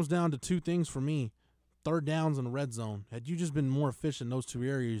it comes down to 2 things for me. Third downs in the red zone. Had you just been more efficient in those 2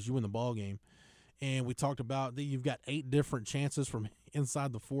 areas, you win the ball game. And we talked about that you've got 8 different chances from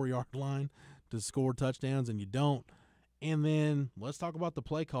inside the 4-yard line to score touchdowns, and you don't. And then let's talk about the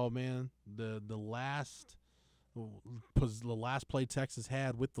play call, man. The last play Texas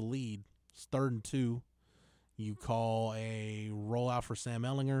had with the lead, it's 3rd and 2. You call a rollout for Sam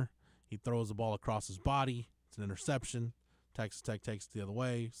Ehlinger. He throws the ball across his body. It's an interception. Texas Tech takes it the other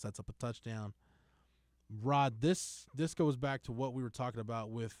way, sets up a touchdown. Rod, this goes back to what we were talking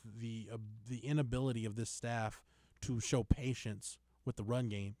about with the inability of this staff to show patience with the run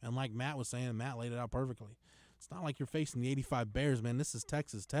game. And like Matt was saying, Matt laid it out perfectly. It's not like you're facing the 85 Bears, man. This is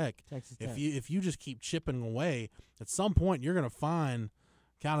Texas Tech. If you just keep chipping away, at some point you're going to find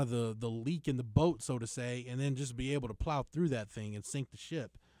kind of the leak in the boat, so to say, and then just be able to plow through that thing and sink the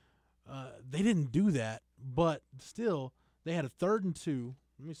ship. They didn't do that, but still they had a 3rd and 2.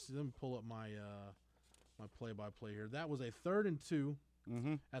 Let me pull up my my play-by-play here. That was a 3rd and 2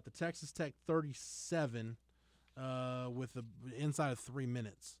 at the Texas Tech 37 with inside of 3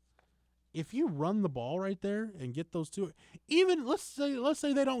 minutes. If you run the ball right there and get those 2, even let's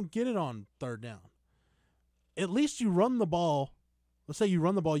say they don't get it on 3rd down, at least you run the ball. Let's say you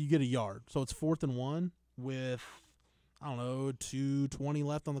run the ball, you get a yard, so it's 4th and 1 with 2:20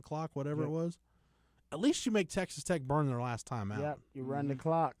 left on the clock, whatever it was. At least you make Texas Tech burn their last time out. Yep, you run the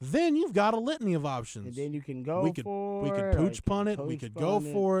clock. Then you've got a litany of options. And then you can go we could pooch punt it. We could go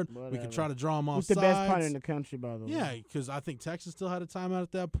for it. We could try to draw them off Who's the best punter in the country, by the way? Yeah, because I think Texas still had a timeout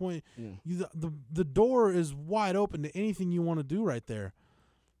at that point. Yeah. The door is wide open to anything you want to do right there.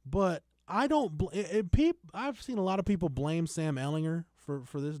 But I don't I've seen a lot of people blame Sam Ehlinger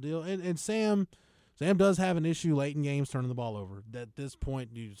for this deal. And Sam does have an issue late in games turning the ball over. At this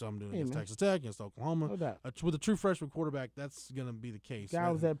point, you saw him doing against Texas Tech, against Oklahoma. No doubt. With a true freshman quarterback, that's going to be the case. Guy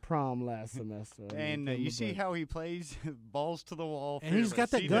was at prom last semester. And you see how he plays, balls to the wall. And he's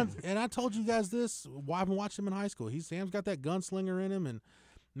got that gun. And I told you guys this. I've been watching him in high school. Sam's got that gunslinger in him, and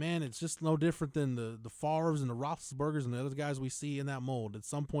man, it's just no different than the Favres and the Roethlisbergers and the other guys we see in that mold. At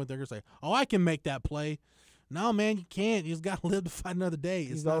some point, they're going to say, "Oh, I can make that play." No, man, you can't. You just got to live to fight another day.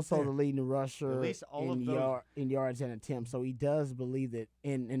 He's also the leading rusher at least all of those. in yards and attempts, so he does believe that,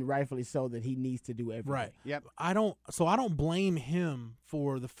 and rightfully so, that he needs to do everything. Right. Yep. I don't blame him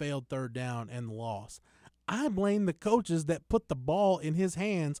for the failed 3rd down and the loss. I blame the coaches that put the ball in his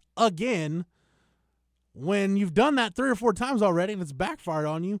hands again when you've done that 3 or 4 times already and it's backfired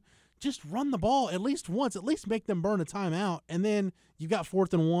on you. Just run the ball at least once. At least make them burn a timeout, and then you got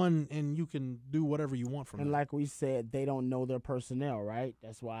 4th and 1, and you can do whatever you want from it. And like we said, they don't know their personnel, right?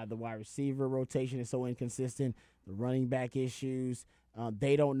 That's why the wide receiver rotation is so inconsistent. The running back issues,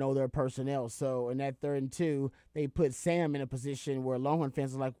 they don't know their personnel. So in that 3rd and 2, they put Sam in a position where Longhorn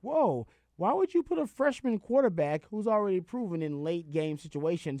fans are like, "Whoa, why would you put a freshman quarterback who's already proven in late game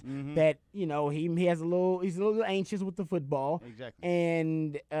situations that he has he's a little anxious with the football, exactly,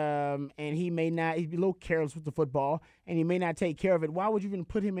 and he'd be a little careless with the football, and he may not take care of it. Why would you even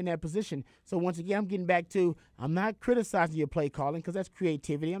put him in that position?" So once again, I'm getting back to, I'm not criticizing your play calling because that's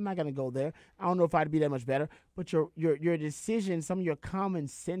creativity. I'm not going to go there. I don't know if I'd be that much better, but your decisions, some of your common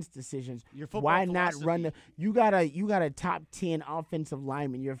sense decisions, your football why philosophy. not run you got a top 10 offensive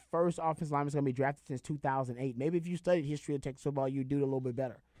lineman. Your first offensive lineman is going to be drafted since 2008. Maybe if you studied history of Texas football, you'd do it a little bit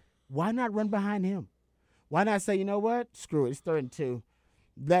better. Why not run behind him? Why not say, you know what? Screw it. It's 3rd and 2.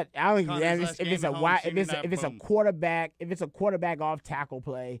 If it's a quarterback off tackle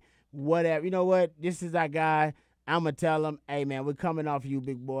play, whatever. You know what? This is our guy. I'm gonna tell him, "Hey man, we're coming off you,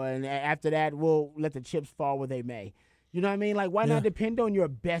 big boy." And after that, we'll let the chips fall where they may. You know what I mean? Like, why not depend on your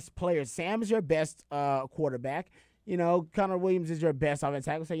best player? Sam is your best quarterback. Connor Williams is your best offensive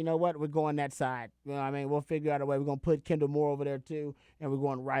tackle. So, you know what? We're going that side. You know what I mean? We'll figure out a way. We're going to put Kendall Moore over there, too, and we're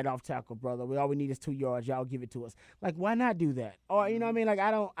going right off tackle, brother. All we need is 2 yards. Y'all give it to us. Like, why not do that? Or, you know what I mean? Like,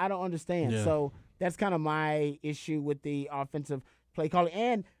 I don't understand. Yeah. So that's kind of my issue with the offensive play calling.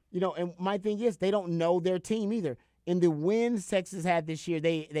 And, and my thing is they don't know their team either. In the wins Texas had this year,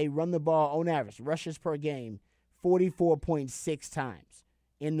 they run the ball on average, rushes per game, 44.6 times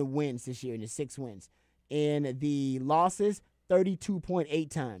in the wins this year, in the 6 wins. In the losses, 32.8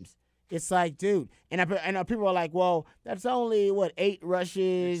 times. It's like, dude, and people are like, well, that's only, 8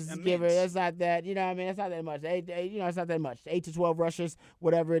 rushes, give it. That's not that, you know what I mean? That's not that much. It's not that much. 8 to 12 rushes,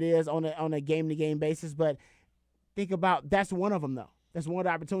 whatever it is on a game-to-game basis. But think about, that's one of them, though. That's one of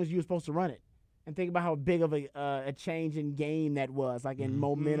the opportunities you were supposed to run it. And think about how big of a change in game that was, like in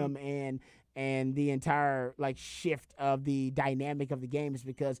momentum and the entire, like, shift of the dynamic of the game is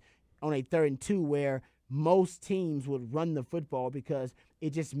because on a 3rd and 2 where most teams would run the football because it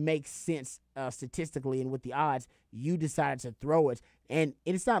just makes sense statistically and with the odds, you decided to throw it. And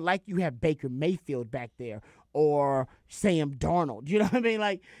it's not like you have Baker Mayfield back there or Sam Darnold. You know what I mean?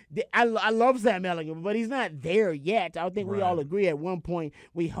 Like, I love Sam Ellinger, but he's not there yet. I think we all agree at one point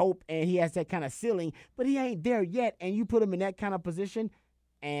we hope, and he has that kind of ceiling, but he ain't there yet. And you put him in that kind of position,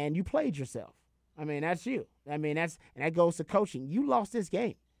 and you played yourself. I mean, that's you. I mean, and that goes to coaching. You lost this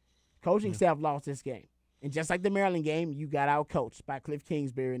game. Coaching staff lost this game. And just like the Maryland game, you got out-coached by Cliff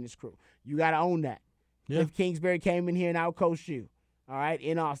Kingsbury and his crew. You got to own that. Yeah. Cliff Kingsbury came in here and out-coached you, all right,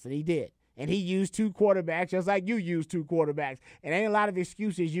 in Austin. He did. And he used 2 quarterbacks just like you used 2 quarterbacks. And ain't a lot of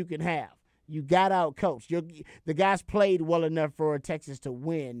excuses you can have. You got out-coached. The guys played well enough for Texas to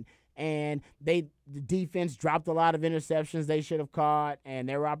win. And the defense dropped a lot of interceptions they should have caught, and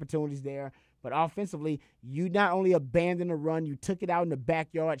there were opportunities there. But offensively, you not only abandoned the run, you took it out in the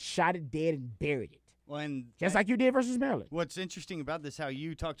backyard, shot it dead, and buried it. Just like you did versus Maryland. What's interesting about this, how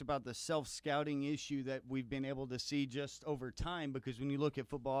you talked about the self-scouting issue that we've been able to see just over time, because when you look at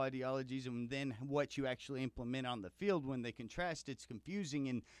football ideologies and then what you actually implement on the field, when they contrast, it's confusing.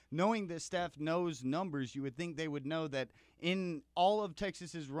 And knowing that staff knows numbers, you would think they would know that in all of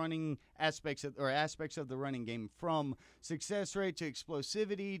Texas's running aspects of the running game, from success rate to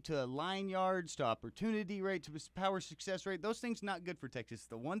explosivity to line yards to opportunity rate to power success rate, those things not good for Texas.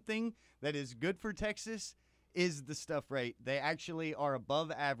 The one thing that is good for Texas is the stuff rate. They actually are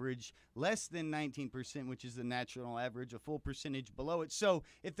above average, less than 19%, which is the national average, a full percentage below it. So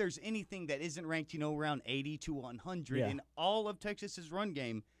if there's anything that isn't ranked, around 80 to 100 in all of Texas's run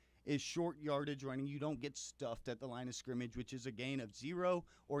game, is short yardage running. You don't get stuffed at the line of scrimmage, which is a gain of 0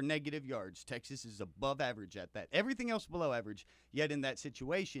 or negative yards. Texas is above average at that. Everything else below average, yet in that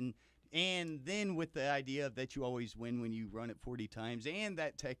situation. And then with the idea that you always win when you run it 40 times, and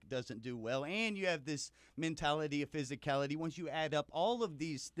that Tech doesn't do well, and you have this mentality of physicality. Once you add up all of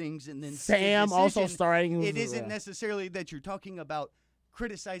these things and then Sam also starting. It isn't necessarily that you're talking about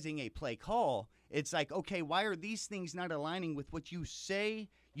criticizing a play call. It's like, okay, why are these things not aligning with what you say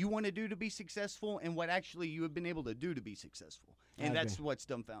you want to do to be successful and what actually you have been able to do to be successful? And that's what's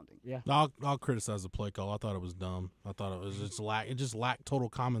dumbfounding. Yeah, I'll criticize the play call. I thought it was dumb. I thought it was just lacked total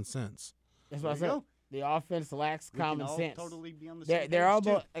common sense. That's what I said. The offense lacks common sense. Totally be on the same they're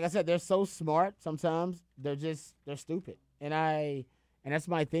almost, like I said, they're so smart. Sometimes they're stupid. And that's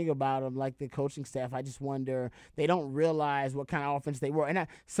my thing about them, like the coaching staff. I just wonder, they don't realize what kind of offense they were. And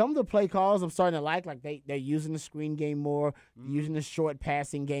some of the play calls I'm starting to like they're using the screen game more, using the short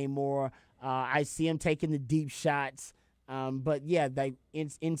passing game more. I see them taking the deep shots. But, yeah,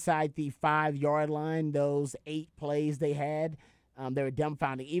 inside the 5-yard line, those 8 plays they had, they were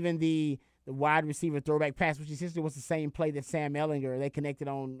dumbfounding. Even the wide receiver throwback pass, which essentially was the same play that Sam Ellinger, they connected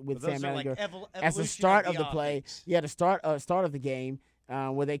on with Sam Ellinger as the start of the play. Yeah, the start of the game.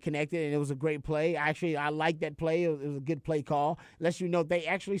 Where they connected, and it was a great play. Actually, I like that play. It was a good play call. Lets you know they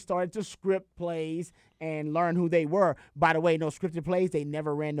actually started to script plays and learn who they were. By the way, no scripted plays, they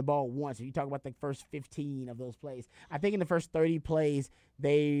never ran the ball once. If you talk about the first 15 of those plays, I think in the first 30 plays,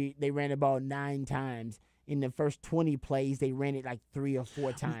 they ran the ball 9 times. In the first 20 plays, they ran it like 3 or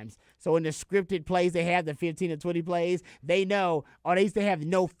 4 times. So in the scripted plays they have, the 15 or 20 plays, they know, or they used to have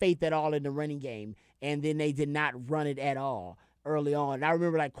no faith at all in the running game, and then they did not run it at all early on. And I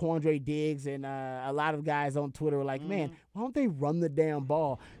remember like Quandre Diggs and a lot of guys on Twitter were like, man, why don't they run the damn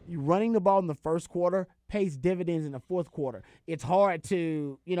ball? You running the ball in the first quarter pays dividends in the fourth quarter. It's hard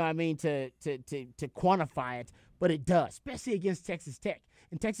to, to quantify it, but it does, especially against Texas Tech.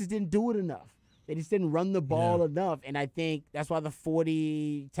 And Texas didn't do it enough. They just didn't run the ball enough, and I think that's why the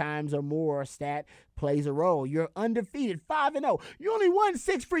 40 times or more stat plays a role. You're undefeated, 5-0. You only won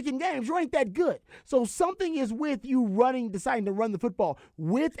 6 freaking games. You ain't that good. So something is with you deciding to run the football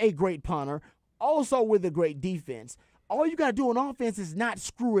with a great punter, also with a great defense. All you got to do on offense is not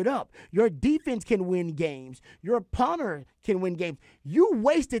screw it up. Your defense can win games. Your punter can win games. You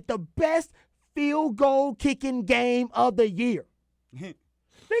wasted the best field goal kicking game of the year.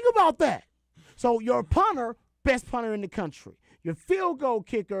 Think about that. So your punter best punter in the country. Your field goal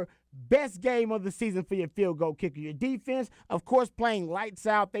kicker, best game of the season for your field goal kicker. Your defense, of course, playing lights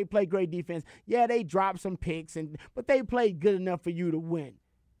out. They play great defense. Yeah, they dropped some picks, but they played good enough for you to win.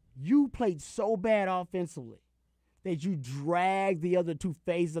 You played so bad offensively that you dragged the other two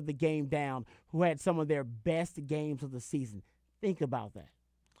phases of the game down who had some of their best games of the season. Think about that.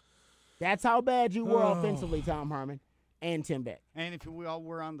 That's how bad you were offensively, Tom Herman and Tim Beck. And if we all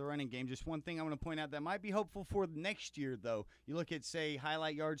were on the running game, just one thing I want to point out that might be hopeful for next year, though. You look at, say,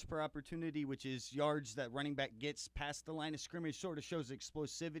 highlight yards per opportunity, which is yards that running back gets past the line of scrimmage, sort of shows the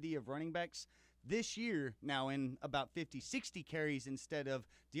explosivity of running backs. This year, now in about 50, 60 carries instead of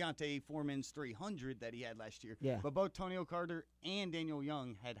Deontay Foreman's 300 that he had last year. Yeah. But both Tonio Carter and Daniel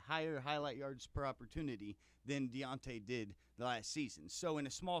Young had higher highlight yards per opportunity than Deontay did the last season. So in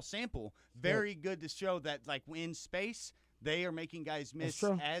a small sample, very good to show that, like, in space, they are making guys miss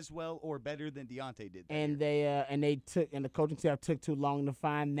as well or better than Deontay did. And the coaching staff took too long to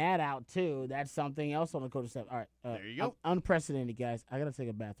find that out too. That's something else on the coaching staff. All right, there you go. Unprecedented, guys. I gotta take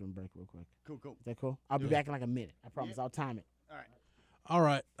a bathroom break real quick. Cool. Is that cool? I'll be back in like a minute. I promise. I'll time it. All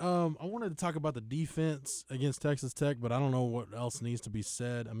right. I wanted to talk about the defense against Texas Tech, but I don't know what else needs to be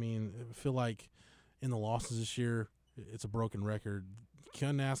said. I mean, I feel like in the losses this year, it's a broken record.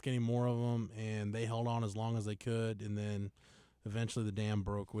 Couldn't ask any more of them, and they held on as long as they could, and then eventually the dam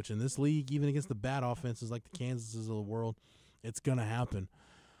broke, which in this league, even against the bad offenses like the Kansases of the world, it's going to happen.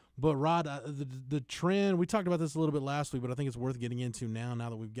 But, Rod, the trend, we talked about this a little bit last week, but I think it's worth getting into now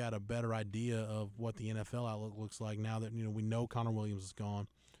that we've got a better idea of what the NFL outlook looks like now that we know Connor Williams is gone.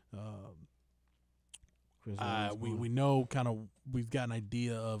 We know we've got an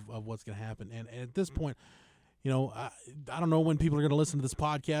idea of what's going to happen. And at this point, I don't know when people are going to listen to this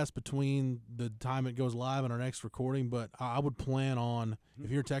podcast between the time it goes live and our next recording, but I would plan on, if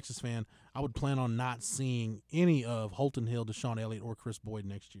you're a Texas fan, I would plan on not seeing any of Holton Hill, Deshaun Elliott, or Chris Boyd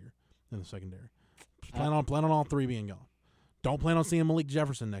next year in the secondary. Plan on all three being gone. Don't plan on seeing Malik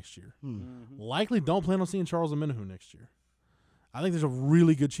Jefferson next year. Likely don't plan on seeing Charles Omenihu next year. I think there's a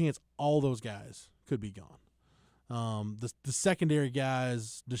really good chance all those guys could be gone. The secondary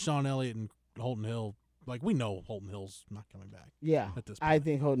guys, Deshaun Elliott and Holton Hill, like, we know Holton Hill's not coming back. Yeah, at this point. I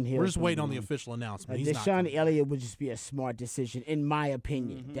think Holton Hill. We're just waiting on the official announcement. He's Deshaun Elliott would just be a smart decision, in my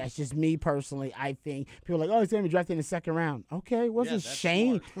opinion. That's just me personally. I think people are like, he's going to be drafted in the second round. Okay, what's a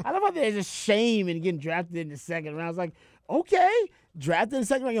shame? I love how there's a shame in getting drafted in the second round. It's like, okay, drafted in the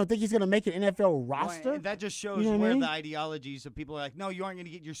second round. You don't think he's going to make an NFL roster? That just shows where the ideologies of people are like, no, you aren't going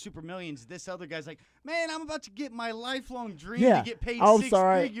to get your super millions. This other guy's like, man, I'm about to get my lifelong dream to get paid six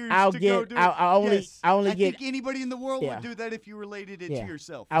figures to go do it. I think anybody in the world would do that if you related it to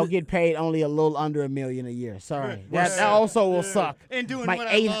yourself. I'll get paid only a little under $1 million a year. Sorry. That also will suck. And doing what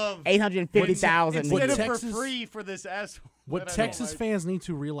I love. $850,000 instead of for free for this asshole. What Texas fans need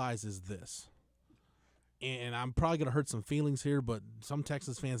to realize is this. And I'm probably going to hurt some feelings here, but some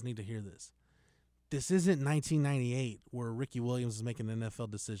Texas fans need to hear this. This isn't 1998 where Ricky Williams is making an NFL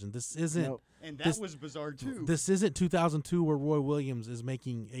decision. This isn't. Nope. And that was bizarre, too. This isn't 2002 where Roy Williams is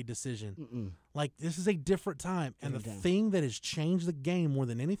making a decision. Like, this is a different time. And the thing that has changed the game more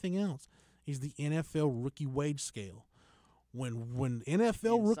than anything else is the NFL rookie wage scale. When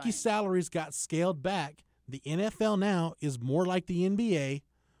NFL rookie salaries got scaled back, the NFL now is more like the NBA,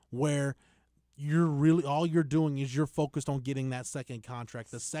 where all you're doing is you're focused on getting that second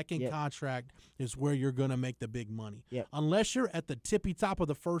contract. The second contract is where you're going to make the big money. Unless you're at the tippy top of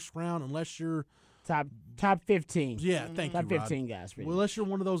the first round, unless you're top 15. Yeah, thank you, Top 15 guys. Really. Well, unless you're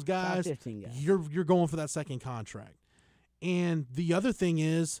one of those guys, top 15 guys. You're going for that second contract. And the other thing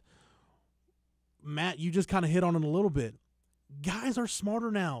is, Matt, you just kind of hit on it a little bit. Guys are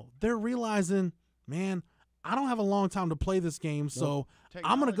smarter now. They're realizing, man, I don't have a long time to play this game, so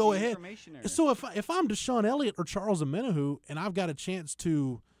I'm going to go ahead. So if I'm Deshaun Elliott or Charles Omenihu and I've got a chance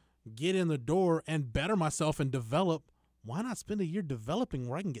to get in the door and better myself and develop, why not spend a year developing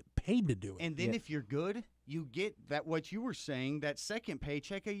where I can get paid to do it? And then if you're good, you get that, what you were saying, that second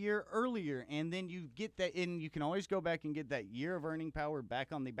paycheck a year earlier, and then you get that, and you can always go back and get that year of earning power back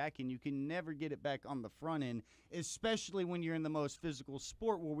on the back end. You can never get it back on the front end, especially when you're in the most physical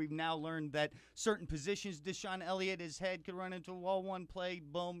sport, where we've now learned that certain positions, Deshaun Elliott, his head could run into a wall one play,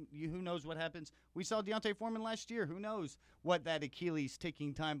 boom, who knows what happens. We saw Deontay Foreman last year. Who knows what that Achilles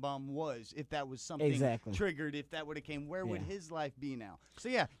ticking time bomb was, if that was something triggered, if that would have came, where would his life be now? So,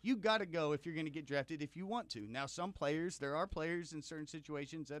 you got to go if you're going to get drafted if you want to. Now, there are players in certain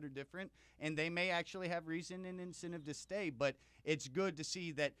situations that are different, and they may actually have reason and incentive to stay, but it's good to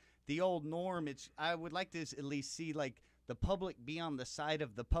see that the old norm, I would like to at least see, like, the public be on the side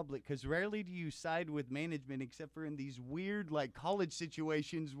of the public, because rarely do you side with management except for in these weird like college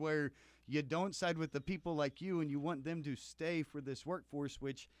situations where you don't side with the people like you and you want them to stay for this workforce,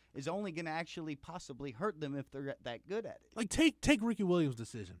 which is only going to actually possibly hurt them if they're that good at it. Like take Ricky Williams'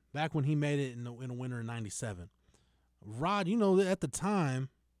 decision back when he made it in the winter in '97. Rod, you know, at the time,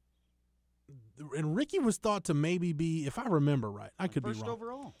 and Ricky was thought to maybe be, if I remember right, I could be wrong. First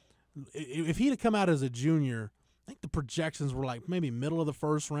overall. If he'd have come out as a junior, I think the projections were like maybe middle of the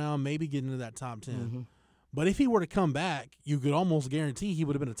first round, maybe getting into that top 10. Mm-hmm. But if he were to come back, you could almost guarantee he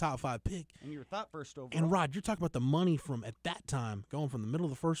would have been a top 5 pick. And you were thought first overall. And Rod, you're talking about the money from at that time going from the middle of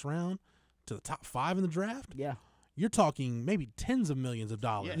the first round to the top 5 in the draft. Yeah. You're talking maybe tens of millions of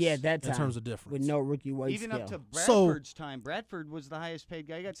dollars. Yes. Yeah, that time. In terms of difference. With no rookie wage Even scale. up to Bradford's time. Bradford was the highest paid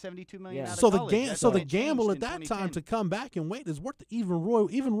guy. He got $72 million Yeah. out So of the college. game, That's so what the it gamble changed at in that time 2010. to come back and wait is worth even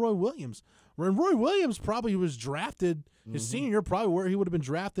Roy Williams. When Roy Williams probably was drafted his senior year, probably where he would have been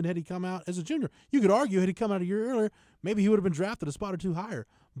drafted had he come out as a junior. You could argue had he come out a year earlier, maybe he would have been drafted a spot or two higher.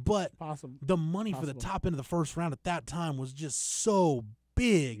 But Possible. the money for the top end of the first round at that time was just so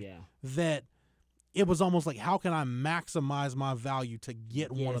big that it was almost like, how can I maximize my value to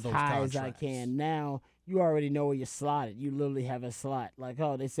get one of those high contracts? as I can. Now you already know where you're slotted. You literally have a slot. Like,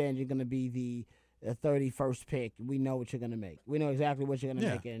 oh, they're saying you're going to be the 31st pick. We know what you're going to make. We know exactly what you're going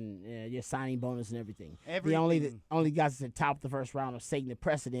to make, and your signing bonus and everything. The only guys at the top of the first round are setting the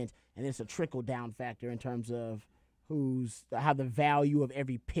precedent, and it's a trickle down factor in terms of how the value of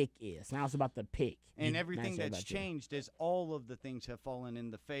every pick is. Now it's about the pick. And everything that's changed is all of the things have fallen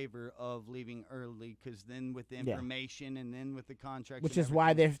in the favor of leaving early, because then with the information and then with the contracts. Which is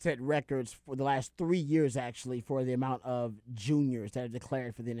why they've set records for the last 3 years, actually, for the amount of juniors that are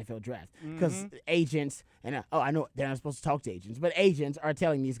declared for the NFL draft. Because agents, and I know they're not supposed to talk to agents, but agents are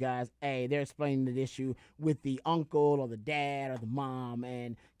telling these guys, hey, they're explaining the issue with the uncle or the dad or the mom.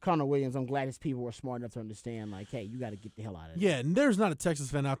 And Connor Williams, I'm glad his people were smart enough to understand, like, hey, you got to get the hell out of it. Yeah, and there's not a Texas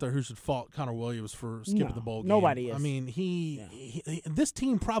fan out there who should fault Connor Williams for skipping the bowl game. Nobody is. I mean, this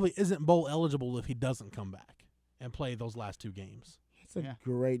team probably isn't bowl eligible if he doesn't come back and play those last 2 games. That's a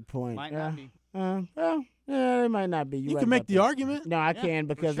great point. Might not be. It might not be. You can make the argument. No, I can,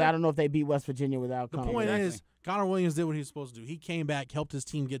 because I don't know if they beat West Virginia without Connor. The point is, Connor Williams did what he was supposed to do. He came back, helped his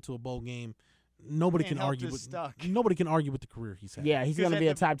team get to a bowl game. Nobody can argue with the career he's had. Yeah, he's going to be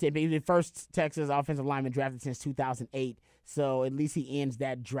a top 10. He's the first Texas offensive lineman drafted since 2008. So at least he ends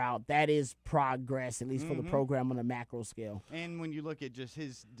that drought. That is progress, at least for the program on a macro scale. And when you look at just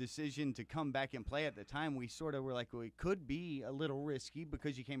his decision to come back and play at the time, we sort of were like, well, it could be a little risky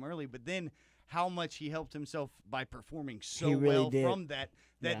because you came early. But then how much he helped himself by performing so well from that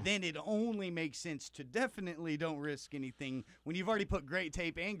then it only makes sense to definitely don't risk anything when you've already put great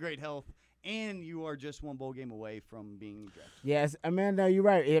tape and great health, and you are just one bowl game away from being drafted. Yes, Amanda, you're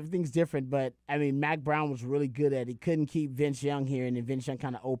right. Everything's different, but, I mean, Mac Brown was really good at it. He couldn't keep Vince Young here, and then Vince Young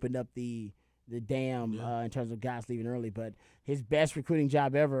kind of opened up the dam in terms of guys leaving early. But his best recruiting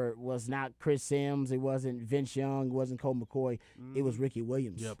job ever was not Chris Sims. It wasn't Vince Young. It wasn't Colt McCoy. It was Ricky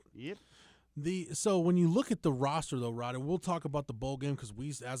Williams. Yep. So when you look at the roster, though, Rod, and we'll talk about the bowl game because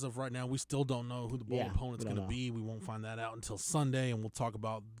as of right now, we still don't know who the bowl opponent's going to be. We won't find that out until Sunday, and we'll start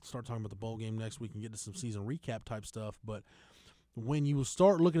talking about the bowl game next week and get to some season recap type stuff. But when you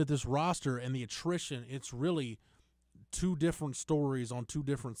start looking at this roster and the attrition, it's really 2 different stories on 2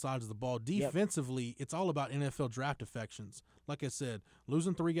 different sides of the ball. Defensively, it's all about NFL draft defections. Like I said,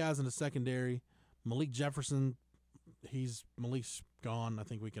 losing 3 guys in the secondary, Malik Jefferson. Malik's gone. I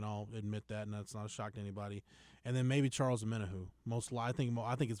think we can all admit that, and that's not a shock to anybody. And then maybe Charles Omenihu. I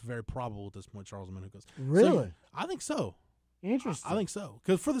think it's very probable at this point Charles Omenihu goes. Really? So, I think so. Interesting. I think so.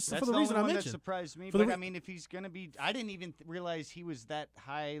 Because for the reason I mentioned. That surprised me. But I mean, if he's going to be, I didn't even realize he was that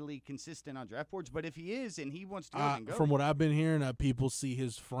highly consistent on draft boards. But if he is and he wants to go, then go. From what I've been hearing, people see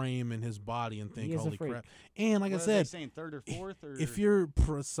his frame and his body and think, holy crap. And like I said, saying 3rd or 4th, or if you're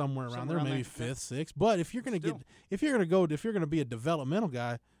somewhere around there, maybe 5th, 6th. But if you're going to be a developmental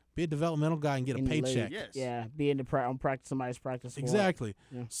guy, be a developmental guy and get a paycheck. Yeah, be on somebody's practice squad. Exactly.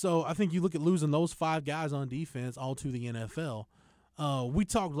 Yeah. So I think you look at losing those 5 guys on defense all to the NFL. We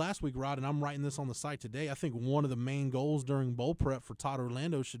talked last week, Rod, and I'm writing this on the site today. I think one of the main goals during bowl prep for Todd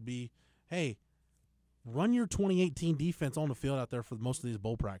Orlando should be, hey, run your 2018 defense on the field out there for most of these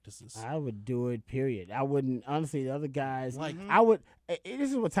bowl practices. I would do it, period. I wouldn't, honestly, the other guys, this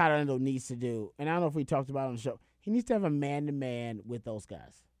is what Todd Orlando needs to do, and I don't know if we talked about it on the show. He needs to have a man-to-man with those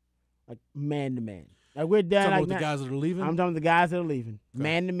guys, like man-to-man. Like we're done. Talking about the guys that are leaving? I'm talking about the guys that are leaving. Okay.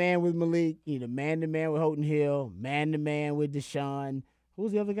 Man-to-man with Malik, man-to-man with Houghton Hill, man-to-man with Deshaun,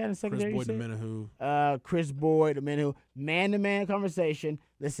 Who's the other guy in the secondary? Chris Boyd you said? Minahu. Chris Boyd, Minahu. Man-to-man conversation.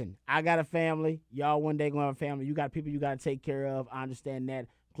 Listen, I got a family. Y'all one day going to have a family. You got people you got to take care of. I understand that.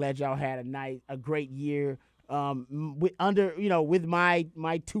 Glad y'all had a great year. With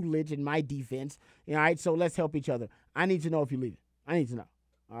my tutelage and my defense. All right, so let's help each other. I need to know if you're leaving. I need to know.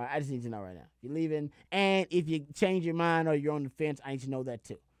 All right, I just need to know right now. If you're leaving, and if you change your mind or you're on the fence, I need to know that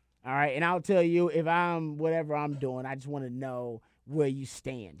too. All right, and I'll tell you if I'm whatever I'm doing, I just want to know where you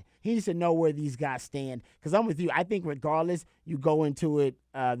stand. He needs to know where these guys stand, because I'm with you. I think regardless, you go into it,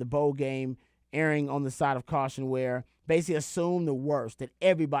 the bowl game, erring on the side of caution, where basically assume the worst, that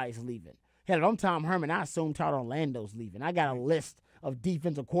everybody's leaving. Hell, if I'm Tom Herman, I assume Todd Orlando's leaving. I got a list of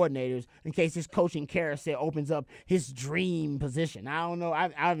defensive coordinators in case this coaching carousel opens up his dream position. I don't know. I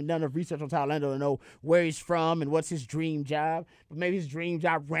haven't done enough research on Todd Orlando to know where he's from and what's his dream job. But maybe his dream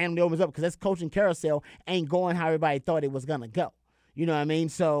job randomly opens up because this coaching carousel ain't going how everybody thought it was going to go. You know what I mean?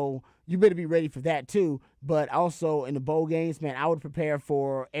 So you better be ready for that too. But also in the bowl games, man, I would prepare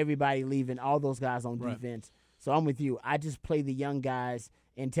for everybody leaving, all those guys on defense. So I'm with you. I just play the young guys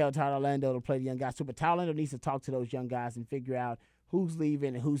and tell Todd Orlando to play the young guys too. But Todd Orlando needs to talk to those young guys and figure out who's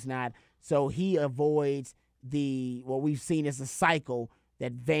leaving and who's not, so he avoids what we've seen as a cycle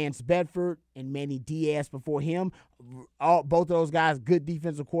that Vance Bedford and Manny Diaz before him, both of those guys good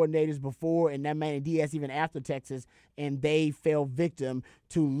defensive coordinators before, and that Manny Diaz even after Texas, and they fell victim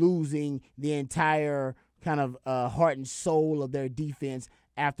to losing the entire kind of heart and soul of their defense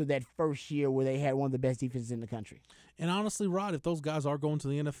after that first year where they had one of the best defenses in the country. And honestly, Rod, if those guys are going to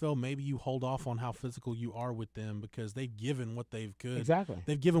the NFL, maybe you hold off on how physical you are with them because they've given what they could. Exactly.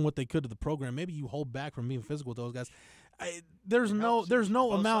 They've given what they could to the program. Maybe you hold back from being physical with those guys. There's no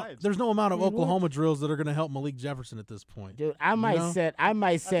amount of Oklahoma drills that are going to help Malik Jefferson at this point. Dude, I might set. I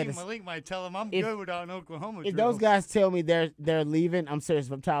think Malik might tell him I'm good on Oklahoma if drills. those guys tell me they're leaving, I'm serious.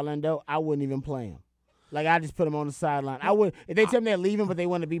 If I'm Todd Orlando, I wouldn't even play him. Like, I just put them on the sideline. I would, if they tell me they're leaving, but they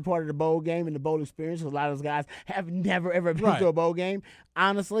want to be part of the bowl game and the bowl experience, because a lot of those guys have never, ever been to a bowl game.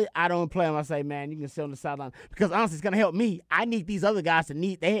 Honestly, I don't play them. I say, man, you can sit on the sideline. Because, honestly, it's going to help me. I need these other guys they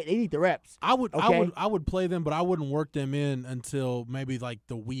need the reps. I would play them, but I wouldn't work them in until maybe, like,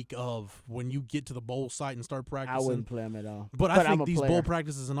 the week of when you get to the bowl site and start practicing. I wouldn't play them at all. But I think these bowl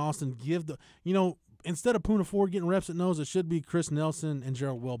practices in Austin give instead of Poona Ford getting reps at nose, it should be Chris Nelson and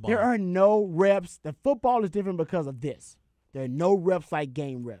Gerald Wilbon. There are no reps. The football is different because of this. There are no reps like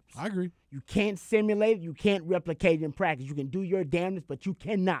game reps. I agree. You can't simulate it. You can't replicate it in practice. You can do your damnedest, but you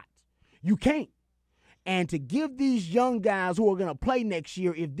cannot. You can't. And to give these young guys who are going to play next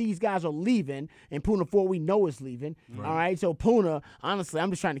year, if these guys are leaving, and Poona Ford we know is leaving, all right? So Poona, honestly,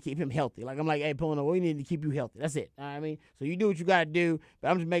 I'm just trying to keep him healthy. Like, I'm like, hey, Poona, we need to keep you healthy. That's it. You know what I mean? So you do what you got to do, but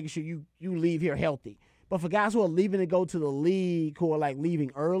I'm just making sure you leave here healthy. But for guys who are leaving to go to the league, who are, like,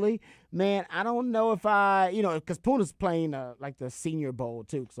 leaving early, man, I don't know if because Poona's playing, like, the Senior Bowl,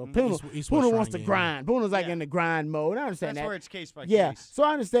 too. So Poona wants to grind. Poona's, like, in the grind mode. I understand that. That's where it's case by case. Yeah, so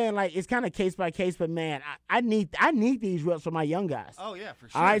I understand, like, it's kind of case by case, but, man, I need these reps for my young guys. Oh, yeah, for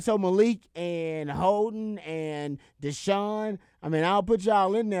sure. All right, so Malik and Holden and Deshaun, I mean, I'll put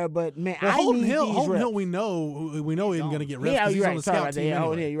y'all in there, but, man, Holden need Hill, these Holden reps. Hill, we know isn't going to get reps. Yeah, He's you're on right. the Sorry scout about that. team Yeah, anyway.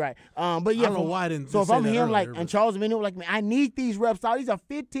 Holden Hill, you're right. But, yeah, I don't know why I didn't so if say I'm that him, earlier, like, but- and Charles Minu, like, man, I need these reps. All these are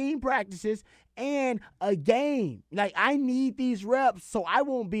 15 practices and a game. Like, I need these reps so I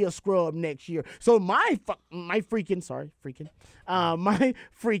won't be a scrub next year. So my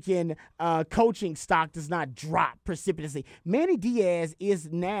freaking coaching stock does not drop precipitously. Manny Diaz is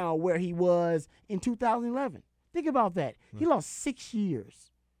now where he was in 2011. Think about that. He lost 6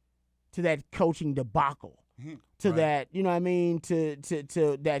 years to that coaching debacle. To that, you know what I mean, to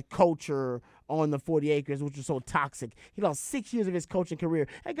that culture on the 40 acres, which was so toxic. He lost 6 years of his coaching career.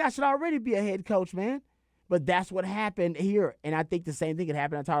 That guy should already be a head coach, man. But that's what happened here. And I think the same thing could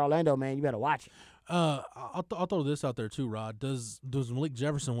happen at Todd Orlando, man. You better watch it. I'll throw this out there too, Rod. Does Malik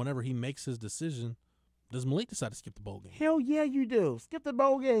Jefferson, whenever he makes his decision, does Malik decide to skip the bowl game? Hell yeah, you do. Skip the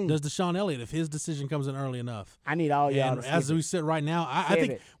bowl game. Does Deshaun Elliott, if his decision comes in early enough? I need all y'all And to as skip we it. sit right now, I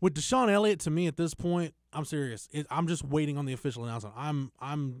think with Deshaun Elliott, to me at this point, I'm serious. I'm just waiting on the official announcement.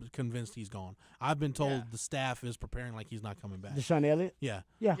 I'm convinced he's gone. I've been told the staff is preparing like he's not coming back. Deshaun Elliott? Yeah.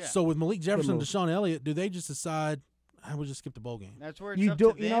 Yeah. So with Malik Jefferson, move. Deshaun Elliott, do they just decide, I will just skip the bowl game? That's where it's You up do-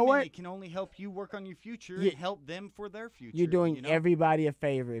 to them, you know what? and it can only help you work on your future Yeah. and help them for their future. You're doing you know? everybody a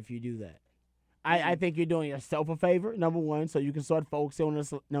favor if you do that. I think you're doing yourself a favor, number one, so you can start focusing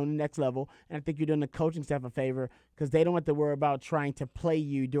on the next level. And I think you're doing the coaching staff a favor because they don't have to worry about trying to play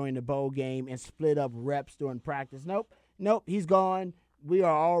you during the bowl game and split up reps during practice. Nope, he's gone. We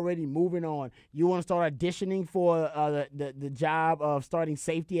are already moving on. You want to start auditioning for the job of starting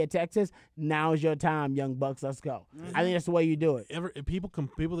safety at Texas? Now's your time, young bucks. Let's go. I think that's the way you do it. People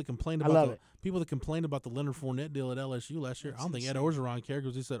that complained about the Leonard Fournette deal at LSU last year. I don't think Ed Orgeron cared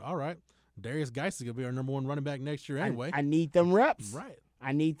because he said, "All right, Darius Geis is gonna be our number 1 running back next year anyway." I need them reps. Right.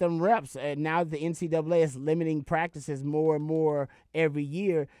 I need them reps. And now the NCAA is limiting practices more and more every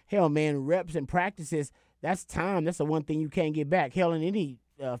year. Hell, man, reps and practices. That's time. That's the one thing you can't get back. Hell, in any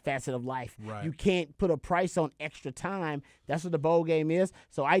facet of life, right. You can't put a price on extra time. That's what the bowl game is.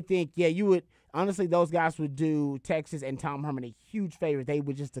 So I think, you would honestly, those guys would do Texas and Tom Herman a huge favor. They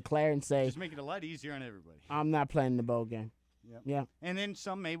would just declare and say, just make it a lot easier on everybody. I'm not playing the bowl game. Yep. Yeah. And then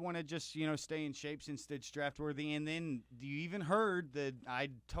some may want to just, stay in shape since it's draft worthy. And then you even heard that I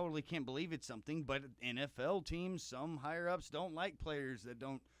totally can't believe it's something, but NFL teams, some higher ups don't like players that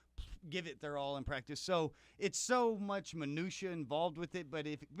don't give it their all in practice. So it's so much minutia involved with it, but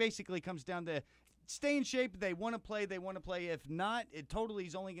it basically comes down to stay in shape. They want to play. If not, it totally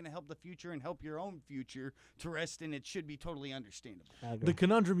is only going to help the future and help your own future to rest, and it should be totally understandable. The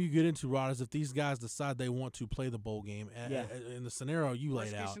conundrum you get into, Rod, is if these guys decide they want to play the bowl game, in the scenario you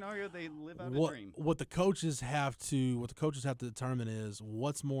laid out, scenario, they live out a dream. What the coaches have to determine is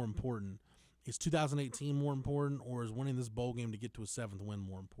what's more important. Is 2018 more important, or is winning this bowl game to get to a 7th win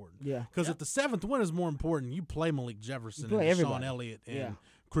more important? Yeah. Because if the 7th win is more important, you play Malik Jefferson and Sean Elliott and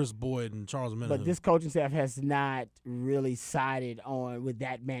Chris Boyd and Charles Minnick. But this coaching staff has not really sided with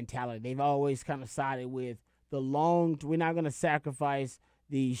that mentality. They've always kind of sided with we're not going to sacrifice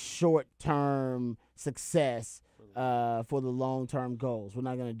the short-term success for the long-term goals. We're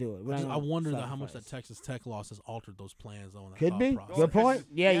not going to do it. I wonder how much that Texas Tech loss has altered those plans on that Could be. process. Good point.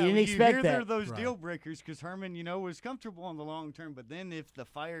 Yeah, you didn't expect that. There are those deal breakers because Herman, was comfortable on the long term. But then if the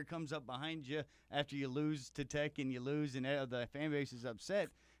fire comes up behind you after you lose to Tech and you lose and the fan base is upset,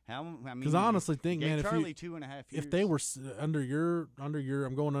 because I honestly think, man, Charlie 2.5 years. If they were I'm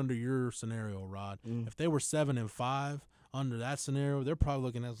going under your scenario, Rod. If they were 7-5 under that scenario, they're probably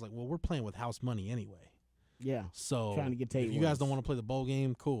looking at us like, well, we're playing with house money anyway. Yeah. So trying to get if you guys don't want to play the bowl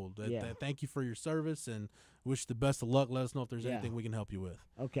game, cool. Thank you for your service and wish you the best of luck. Let us know if there's anything we can help you with.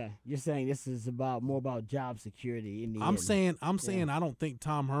 Okay. You're saying this is more about job security in the I'm saying I don't think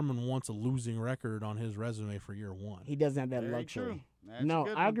Tom Herman wants a losing record on his resume for year 1. He doesn't have that Very luxury. True. No,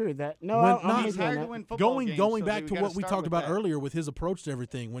 I agree with that. No, I'm he's hired to win football games, going so back to what we talked about that. earlier with his approach to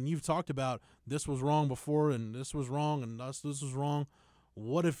everything. When you've talked about this was wrong before and this was wrong and this was wrong,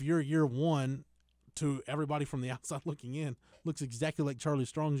 what if your year 1 to everybody from the outside looking in looks exactly like Charlie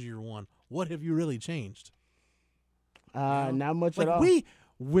Strong's year 1? What have you really changed? Not much at all.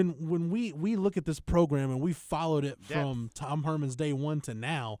 When we look at this program and we followed it from Tom Herman's day 1 to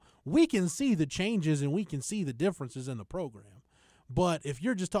now, we can see the changes and we can see the differences in the program. But if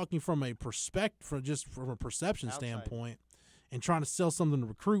you're just talking from a from a perception standpoint and trying to sell something to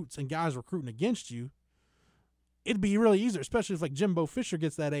recruits and guys recruiting against you, it'd be really easy, especially if like Jimbo Fisher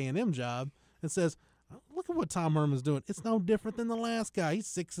gets that A&M job and says, look at what Tom Herman's doing. It's no different than the last guy. He's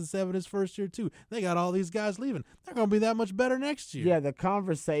 6-7 his first year too. They got all these guys leaving. They're going to be that much better next year. Yeah, the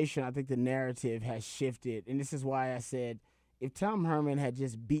conversation, I think the narrative has shifted, and this is why I said if Tom Herman had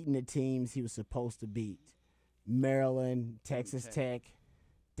just beaten the teams he was supposed to beat, Maryland, Texas Tech,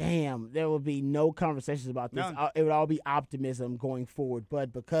 damn, there would be no conversations about this. It would all be optimism going forward.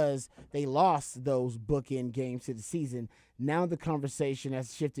 But because they lost those bookend games to the season, now the conversation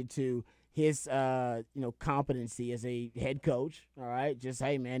has shifted to his competency as a head coach. All right, just,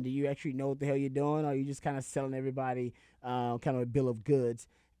 hey, man, do you actually know what the hell you're doing, or are you just kind of selling everybody kind of a bill of goods?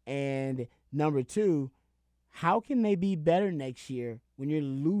 And number 2, how can they be better next year when you're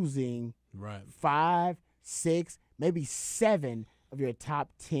losing 5, 6, maybe 7 of your top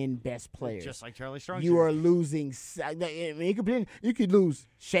 10 best players? Just like Charlie Strong. You are losing. I mean, you could lose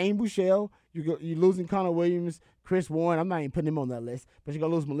Shane Buechele. You're losing Connor Williams, Chris Warren. I'm not even putting him on that list. But you're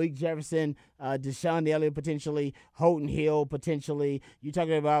going to lose Malik Jefferson, Deshaun Elliott potentially, Houghton Hill potentially. You're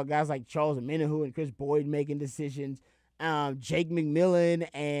talking about guys like Charles Minnick and Chris Boyd making decisions. Jake McMillan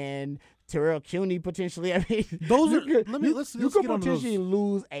and Terrell Cuny potentially. I mean, let's you could get on potentially those.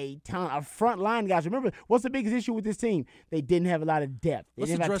 lose a ton of front line guys. Remember, what's the biggest issue with this team? They didn't have a lot of depth. They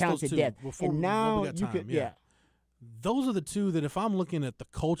Let's didn't have address those talented two depth. before And we now got you time. could, Those are the two that if I'm looking at the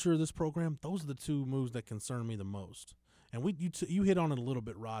culture of this program, those are the two moves that concern me the most. And you hit on it a little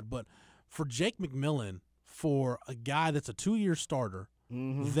bit, Rod, but for Jake McMillan, for a guy that's a 2-year starter,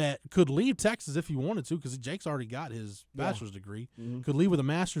 that could leave Texas if he wanted to, because Jake's already got his bachelor's degree, could leave with a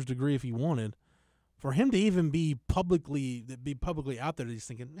master's degree if he wanted. For him to even be publicly out there, he's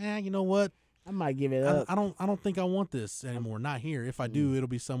thinking, you know what? I might give it up. I don't think I want this anymore. Not here. If I do, it'll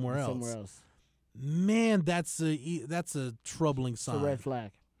be somewhere else. Somewhere else. Man, that's a troubling sign. It's a red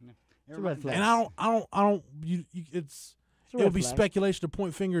flag. It's a red flag. And I don't. It'll be flag. speculation to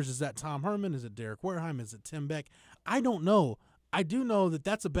point fingers. Is that Tom Herman? Is it Derek Wareheim? Is it Tim Beck? I don't know. I do know that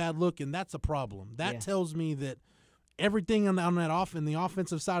that's a bad look and that's a problem. That tells me that everything on the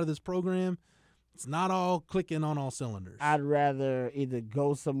offensive side of this program, it's not all clicking on all cylinders. I'd rather either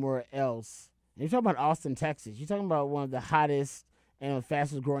go somewhere else. You're talking about Austin, Texas. You're talking about one of the hottest and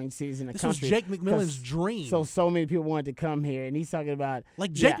fastest growing cities in the country. This was Jake McMillan's dream. So many people wanted to come here, and he's talking about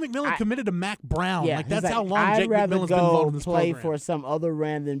Jake McMillan committed to Mac Brown. Yeah, that's how long Jake McMillan's been involved in this program. I'd rather go play program. for some other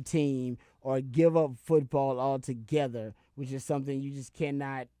random team or give up football altogether, which is something you just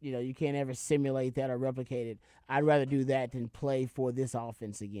cannot, you can't ever simulate that or replicate it. I'd rather do that than play for this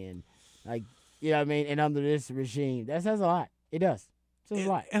offense again. Like, you know what I mean? And under this regime, that says a lot. It does. It says a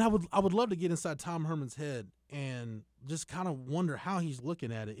lot. And I would love to get inside Tom Herman's head and just kind of wonder how he's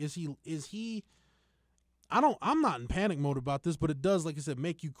looking at it. Is he I'm not in panic mode about this, but it does, like I said,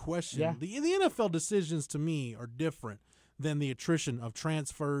 make you question. Yeah. The NFL decisions to me are different than the attrition of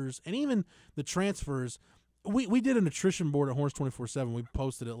transfers and even the transfers. We did an attrition board at Horns 24/7. We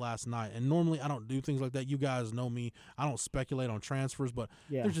posted it last night, and normally I don't do things like that. You guys know me. I don't speculate on transfers, but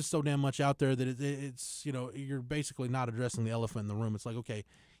there's just so damn much out there that it's you're basically not addressing the elephant in the room. It's like, okay,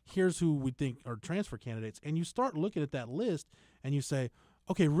 here's who we think are transfer candidates, and you start looking at that list, and you say,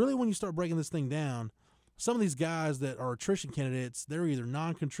 okay, really when you start breaking this thing down, some of these guys that are attrition candidates, they're either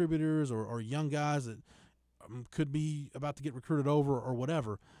non-contributors or young guys that could be about to get recruited over or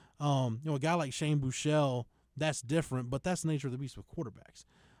whatever. A guy like Shane Buechele, that's different, but that's the nature of the beast with quarterbacks.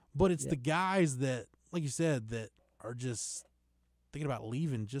 But it's the guys that, like you said, that are just thinking about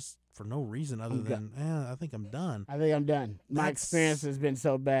leaving just for no reason other than, I think I'm done. I think I'm done. My experience has been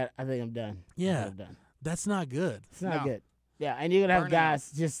so bad, I think I'm done. Yeah. I'm done. That's not good. It's not good. Yeah, and you're going to have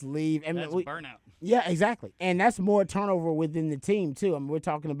guys just leave. I mean, That's burnout. Yeah, exactly. And that's more turnover within the team, too. I mean, we're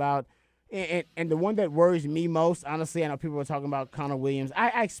talking about and the one that worries me most, honestly, I know people are talking about Connor Williams.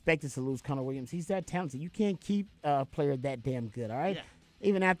 I expected to lose Connor Williams. He's that talented. You can't keep a player that damn good, all right? Yeah.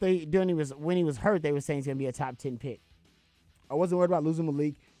 Even after when he was hurt, they were saying he's going to be a top 10 pick. I wasn't worried about losing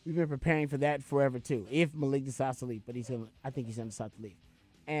Malik. We've been preparing for that forever, too, if Malik decides to leave. But I think he's going to decide to leave.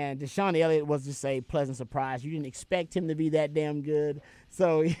 And Deshaun Elliott was just a pleasant surprise. You didn't expect him to be that damn good.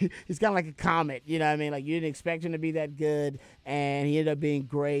 So he's kind of like a comet, you know what I mean? Like, you didn't expect him to be that good, and he ended up being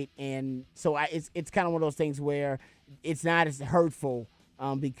great. And so it's kind of one of those things where it's not as hurtful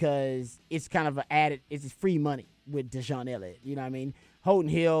because it's kind of it's free money with Deshaun Elliott, you know what I mean? Holton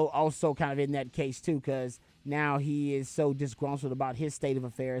Hill also kind of in that case, too, because now he is so disgruntled about his state of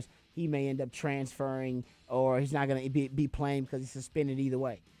affairs, he may end up transferring or he's not going to be playing because he's suspended either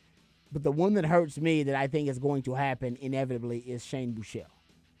way. But the one that hurts me that I think is going to happen inevitably is Shane Buechele.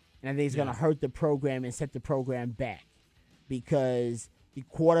 And I think it's going to hurt the program and set the program back because the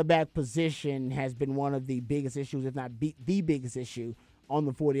quarterback position has been one of the biggest issues, if not the biggest issue, on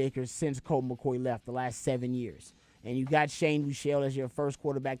the 40 acres since Colt McCoy left the last 7 years. And you got Shane Buechele as your first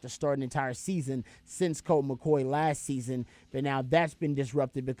quarterback to start an entire season since Colt McCoy last season. But now that's been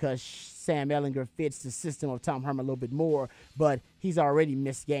disrupted because Sam Ehlinger fits the system of Tom Herman a little bit more. But he's already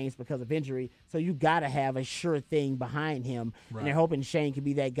missed games because of injury. So you got to have a sure thing behind him. Right. And they're hoping Shane can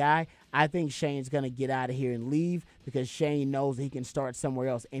be that guy. I think Shane's going to get out of here and leave because Shane knows that he can start somewhere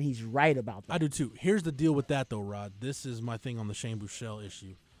else. And he's right about that. I do too. Here's the deal with that, though, Rod. This is my thing on the Shane Buechele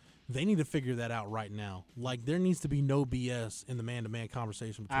issue. They need to figure that out right now. Like, there needs to be no BS in the man-to-man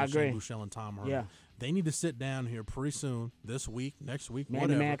conversation between Shane Buechele and Tom Herman. Yeah. They need to sit down here pretty soon, this week, next week,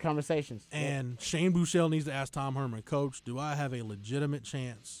 man-to-man conversations. And Shane Buechele needs to ask Tom Herman, Coach, do I have a legitimate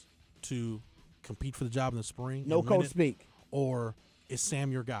chance to compete for the job in the spring? No coach speak. Or is Sam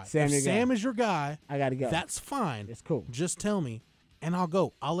your guy? Sam is your guy, I got to go. That's fine. It's cool. Just tell me, and I'll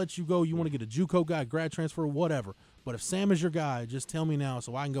go. I'll let you go. You want to get a JUCO guy, grad transfer, whatever. But if Sam is your guy, just tell me now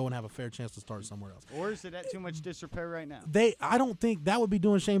so I can go and have a fair chance to start somewhere else. Or is it at too much disrepair right now? I don't think that would be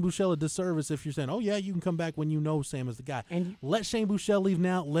doing Shane Buechele a disservice if you're saying, oh, yeah, you can come back when you know Sam is the guy. And let Shane Buechele leave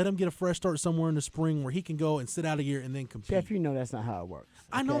now. Let him get a fresh start somewhere in the spring where he can go and sit out a year and then compete. Jeff, you know that's not how it works.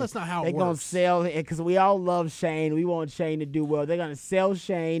 Okay? I know that's not how it works. They're going to sell it because we all love Shane. We want Shane to do well. They're going to sell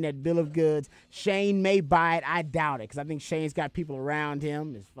Shane at bill of goods. Shane may buy it. I doubt it because I think Shane's got people around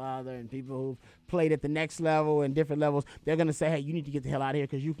him, his father, and people who've played at the next level and different levels. They're going to say, hey, you need to get the hell out of here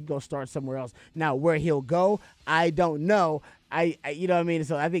because you can go start somewhere else. Now, where he'll go, I don't know. you know what I mean?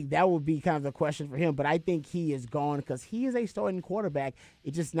 So I think that would be kind of the question for him. But I think he is gone because he is a starting quarterback.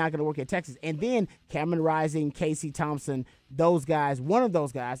 It's just not going to work at Texas. And then Cameron Rising, Casey Thompson, those guys, one of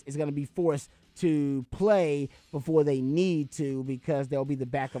those guys is going to be forced to play before they need to because they'll be the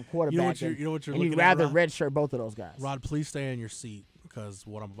backup quarterback. You know what you're and looking you'd rather at, Rod? redshirt both of those guys. Rod, please stay in your seat because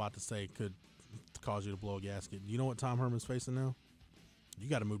what I'm about to say could cause you to blow a gasket. You know what Tom Herman's facing now? You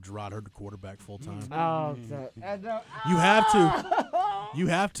got to move Gerard Hurd to quarterback full time. Oh, You have to. You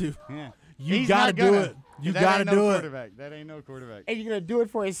have to. Yeah. You got to do it. You got to do it. Quarterback. That ain't no quarterback. and you're going to do it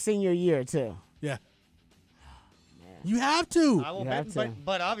for his senior year, too. Yeah. You have to. I will You bet, have to.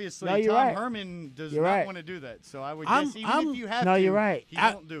 but obviously No, you're Tom right. Herman does You're not right. want to do that. So I would I'm- guess even I'm- if you have No, to, you're right. he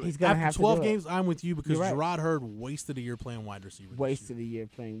won't do He's it. gonna After have 12 to do it. games, I'm with you because You're right. Gerard Hurd wasted a year playing wide receiver. this Wasted year. a year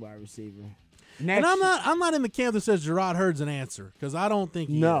playing wide receiver. And Next, I'm not in the camp that says Gerard Hurd's an answer because I don't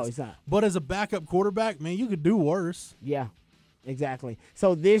think he No, is. he's not. But as a backup quarterback, man, you could do worse. Yeah, exactly.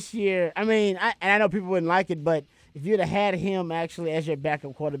 So this year, I mean, I know people wouldn't like it, but if you'd have had him actually as your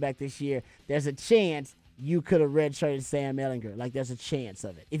backup quarterback this year, there's a chance you could have redshirted Sam Ehlinger. Like, there's a chance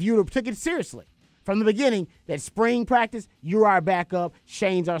of it. If you would have took it seriously from the beginning, that spring practice, you're our backup,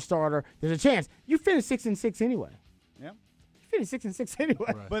 Shane's our starter, there's a chance. You finished 6-6 anyway. Yeah. You finished 6-6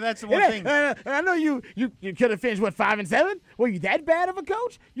 anyway. But that's the one thing. I know you could have finished, 5-7? Were you that bad of a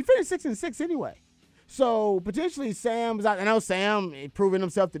coach? You finished 6-6 anyway. So potentially Sam's out. I know Sam is proving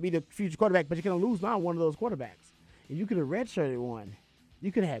himself to be the future quarterback, but you're going to lose now one of those quarterbacks. If you could have redshirted one,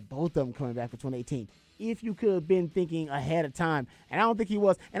 you could have had both of them coming back for 2018. If you could have been thinking ahead of time. And I don't think he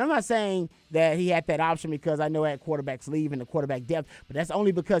was. And I'm not saying that he had that option because I know at quarterbacks leave and the quarterback depth, but that's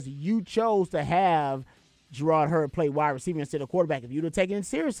only because you chose to have Gerard Hurd play wide receiver instead of quarterback. If you'd have taken it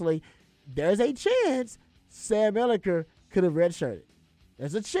seriously, there's a chance Sam Ehlinger could have redshirted.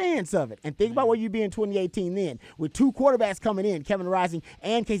 There's a chance of it. And think about where you'd be in 2018 then, with two quarterbacks coming in, Kevin Rising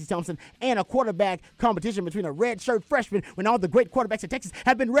and Casey Thompson, and a quarterback competition between a redshirt freshman when all the great quarterbacks in Texas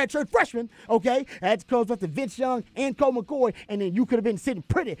have been redshirt freshmen, okay? That goes up to Vince Young and Cole McCoy, and then you could have been sitting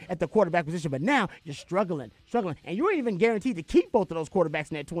pretty at the quarterback position. But now you're struggling. And you ain't even guaranteed to keep both of those quarterbacks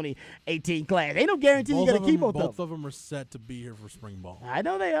in that 2018 class. Ain't no guarantee you're going to keep both of them. Both of them are set to be here for spring ball. I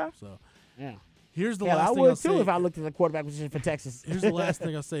know they are. So Yeah. here's the Hell, last I thing would I'll too say. if I looked at the quarterback position for Texas. Here's the last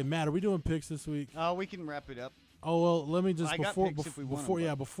thing I'll say. Matt, are we doing picks this week? We can wrap it up. Oh well, let me just I got picks if we want them,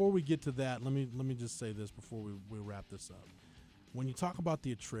 but- before we get to that, let me just say this before we wrap this up. When you talk about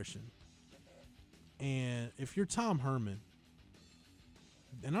the attrition, and if you're Tom Herman,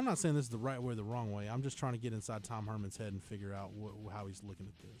 and I'm not saying this is the right way or the wrong way, I'm just trying to get inside Tom Herman's head and figure out how he's looking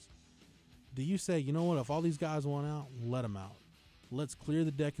at this. Do you say, you know what, if all these guys want out, let them out. Let's clear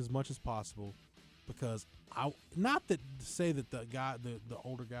the deck as much as possible, because not that to say that the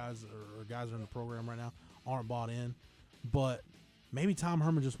older guys or guys that are in the program right now aren't bought in, but maybe Tom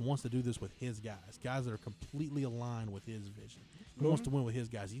Herman just wants to do this with his guys that are completely aligned with his vision. He wants to win with his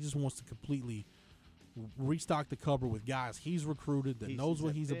guys. He just wants to completely restock the cupboard with guys he's recruited that knows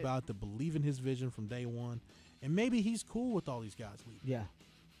what he's about, that believe in his vision from day one, and maybe he's cool with all these guys leaving. Yeah.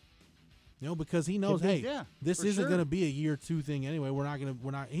 You know, because he knows, hey, yeah, this for isn't sure. going to be a year two thing anyway.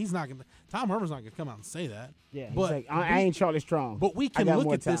 He's not going to, Tom Herman's not going to come out and say that. Yeah. He's But like, I ain't Charlie Strong. But we I can got look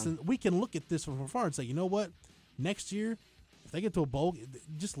more at this time. and we can look at this from afar and say, you know what? Next year, if they get to a bowl,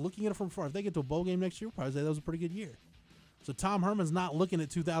 just looking at it from afar, if they get to a bowl game next year, we'll probably say that was a pretty good year. So Tom Herman's not looking at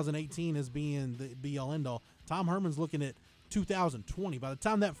 2018 as being the be-all end-all. Tom Herman's looking at 2020. By the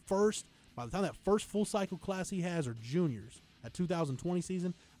time that first full cycle class he has are juniors at 2020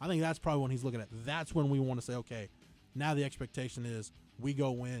 season, I think that's probably when he's looking at. That's when we want to say, okay, now the expectation is we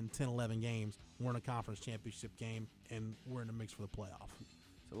go win 10, 11 games, we're in a conference championship game, and we're in the mix for the playoff.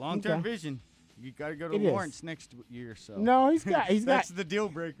 It's a long-term Okay. vision. You got to go to It is. Lawrence next year. So No, he's got that's the deal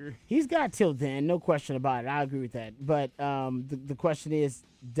breaker. he's got till then, no question about it. I agree with that. But the question is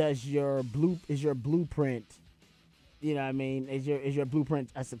your blueprint, you know what I mean, is your blueprint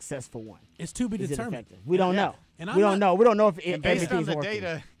a successful one? It's to be Is it determined. effective? We don't Yeah. know. And We don't know. We don't know if And based on everything's the working.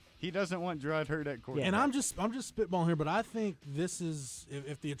 data, he doesn't want Gerard Hurd at quarterback. And I'm just spitballing here, but I think this is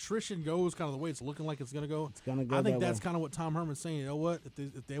if the attrition goes kind of the way it's looking like it's going to go. It's gonna go I think that that's way. kind of what Tom Herman's saying. You know what?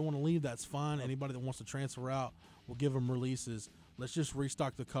 If they want to leave, that's fine. Anybody that wants to transfer out, we'll give them releases. Let's just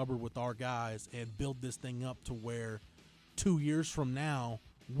restock the cupboard with our guys and build this thing up to where 2 years from now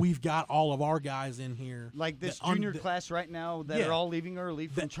we've got all of our guys in here. Like this that junior class right now that Yeah. are all leaving early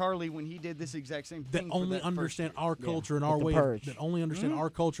from That- Charlie when he did this exact same that thing. for only that first understand year. our culture and with our the way. purge. That only understand our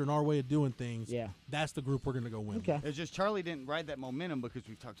culture and our way of doing things. Yeah. That's the group we're going to go win. Okay. with. It's just Charlie didn't ride that momentum because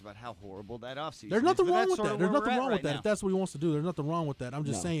we've talked about how horrible that offseason There's is. nothing But wrong that's with sort that. of There's where nothing we're wrong at with that. right If that's what he wants to do, there's nothing wrong with that. I'm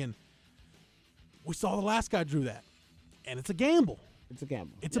just No. saying, we saw the last guy drew that. And it's a gamble. It's a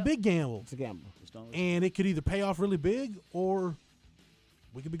gamble. It's a big gamble. It's a gamble. And it could either pay off really big or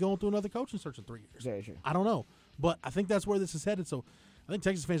we could be going through another coaching search in 3 years. Very true. I don't know. But I think that's where this is headed. So I think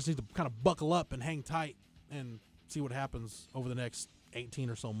Texas fans need to kind of buckle up and hang tight and see what happens over the next 18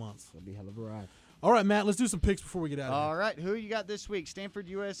 or so months. It'll be a hell of a ride. All right, Matt, let's do some picks before we get out of here. All right, who you got this week? Stanford,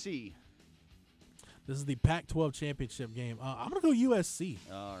 USC. This is the Pac-12 championship game. I'm going to go USC.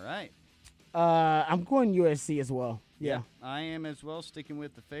 All right. I'm going USC as well. Yeah. I am as well, sticking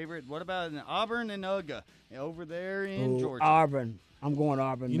with the favorite. What about an Auburn and UGA over there in Georgia? Auburn. I'm going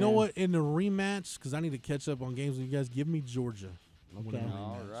Auburn. You know what? In the rematch, because I need to catch up on games with you guys, give me Georgia. Okay.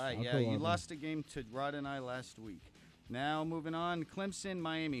 All right. I'll Yeah, go you Auburn. lost a game to Rod and I last week. Now moving on, Clemson,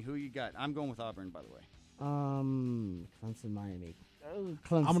 Miami. Who you got? I'm going with Auburn, by the way. Clemson, Miami.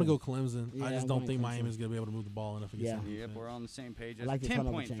 Clemson. I'm going to go Clemson. Yeah, I just I'm don't going think Clemson. Miami's going to be able to move the ball enough against them. Yep, we're on the same page. I like It's the a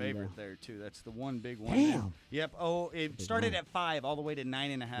turnover 10-point chain, favorite though. there, too. That's the one big one. Damn. Yep. Oh, it started at 5 all the way to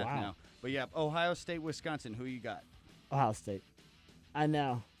 9.5 Wow. now. But, yep, Ohio State, Wisconsin. Who you got? Ohio State. I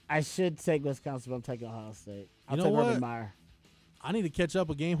know. I should take Wisconsin, but I'm taking Ohio State. I'll know take what? Urban Meyer. I need to catch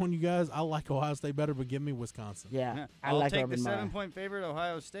up a game on you guys. I like Ohio State better, but give me Wisconsin. Yeah, I I'll like take Urban the Meyer. 7-point favorite,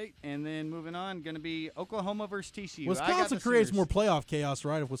 Ohio State. And then moving on, going to be Oklahoma versus TCU. I got Wisconsin the creates Sooners. more playoff chaos,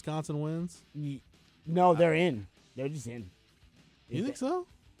 right, if Wisconsin wins? No, they're in. They're just in. You think so?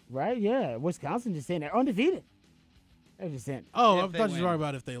 Right? Yeah. Wisconsin just in. They're undefeated. They're just in. Oh, I If they thought you were win.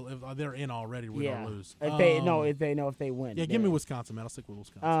 talking about if they're in already, we're Yeah. going to lose. If they win. Yeah, give me Wisconsin, man. I'll stick with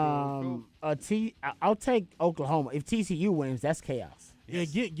Wisconsin. I'll take Oklahoma. If TCU wins, that's chaos. Yeah,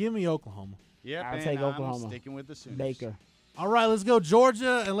 give me Oklahoma. Yep, I'll and take I'm Oklahoma. sticking with the Sooners. Baker. All right, let's go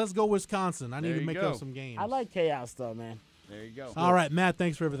Georgia and let's go Wisconsin. I need There to you make go. up some games. I like chaos though, man. There you go. All right, Matt,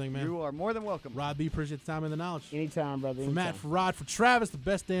 thanks for everything, man. You are more than welcome. Rod B, appreciate the time and the knowledge. Anytime, brother. For Anytime. Matt, for Rod, for Travis, the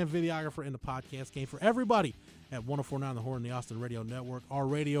best damn videographer in the podcast game. For everybody at 104.9 The Horn, the Austin Radio Network, our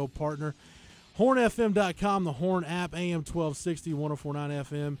radio partner, hornfm.com, the Horn app, AM 1260, 104.9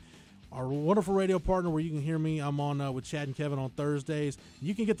 FM. Our wonderful radio partner where you can hear me. I'm on with Chad and Kevin on Thursdays.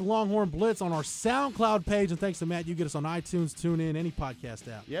 You can get the Longhorn Blitz on our SoundCloud page. And thanks to Matt, you get us on iTunes, TuneIn, any podcast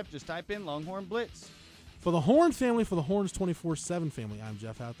app. Yep, just type in Longhorn Blitz. For the Horn family, for the Horns 24/7 family, I'm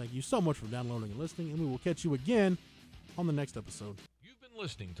Jeff Howe. Thank you so much for downloading and listening, and we will catch you again on the next episode. You've been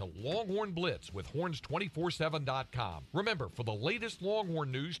listening to Longhorn Blitz with horns247.com. Remember, for the latest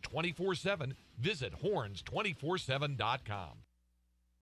Longhorn news 24/7, visit horns247.com.